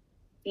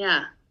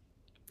 Yeah.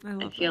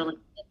 I feel like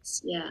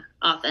it's,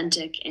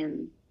 authentic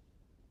and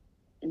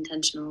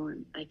intentional.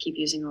 And I keep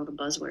using all the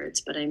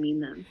buzzwords, but I mean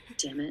them.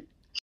 Damn it.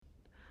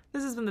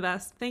 This has been the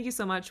best. Thank you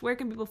so much. Where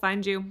can people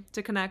find you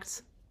to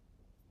connect?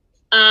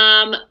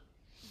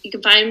 You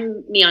can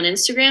find me on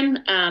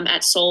Instagram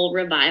at Soul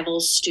Revival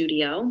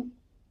Studio.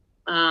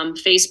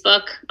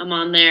 Facebook, I'm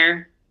on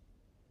there.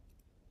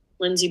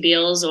 Lindsay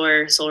Beals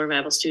or Soul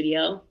Revival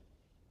Studio.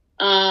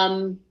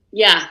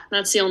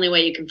 That's the only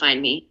way you can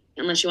find me,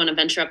 unless you want to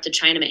venture up to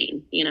China,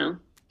 Maine,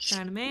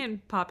 China,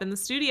 Maine, pop in the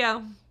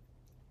studio.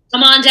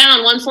 Come on down,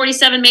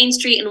 147 Main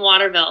Street in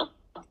Waterville,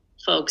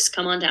 folks.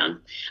 Come on down.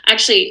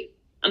 Actually,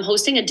 I'm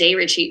hosting a day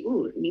retreat.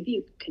 Ooh, maybe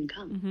you can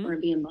come or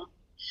be involved.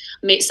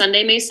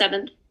 Sunday, May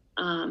 7th,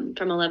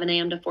 from 11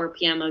 a.m. to 4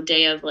 p.m., a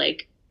day of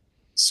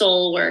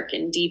soul work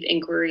and deep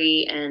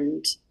inquiry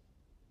and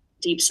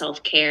deep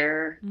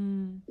self-care.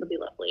 It'll be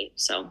lovely.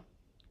 So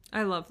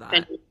I love that.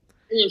 If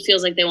anyone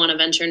feels like they want to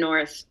venture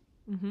north.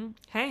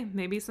 Hey,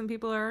 maybe some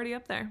people are already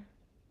up there.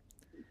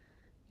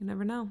 You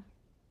never know.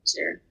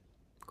 Sure.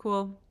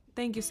 Cool.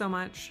 Thank you so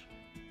much.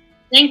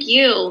 Thank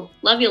you.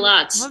 Love you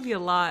lots. Love you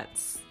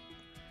lots.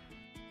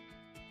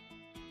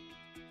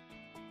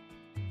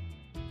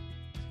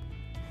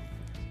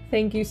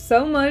 Thank you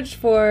so much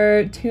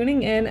for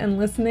tuning in and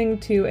listening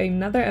to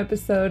another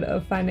episode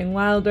of Finding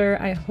Wilder.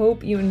 I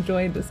hope you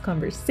enjoyed this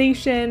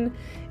conversation.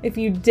 If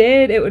you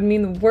did, it would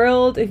mean the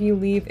world if you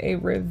leave a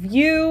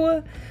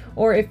review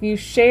or if you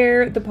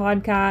share the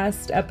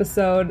podcast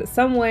episode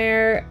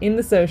somewhere in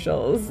the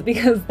socials,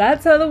 because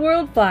that's how the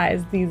world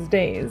flies these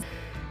days.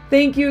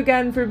 Thank you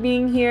again for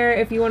being here.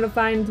 If you want to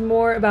find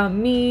more about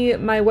me,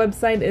 my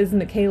website is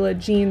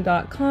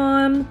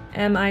MichaelaJean.com,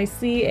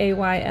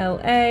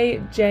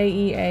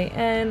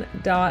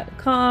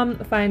 MichaelaJean.com.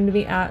 Find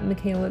me at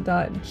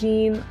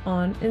Michaela.Jean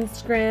on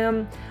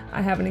Instagram.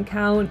 I have an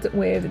account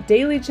with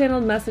daily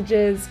channeled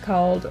messages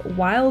called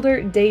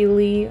Wilder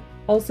Daily,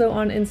 also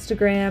on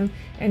Instagram,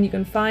 and you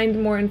can find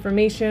more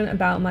information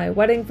about my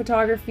wedding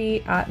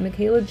photography at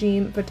Michaela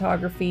Jean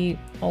Photography,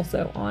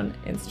 also on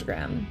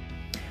Instagram.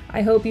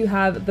 I hope you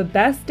have the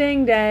best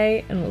dang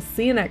day, and we'll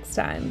see you next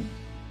time.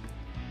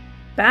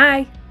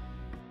 Bye!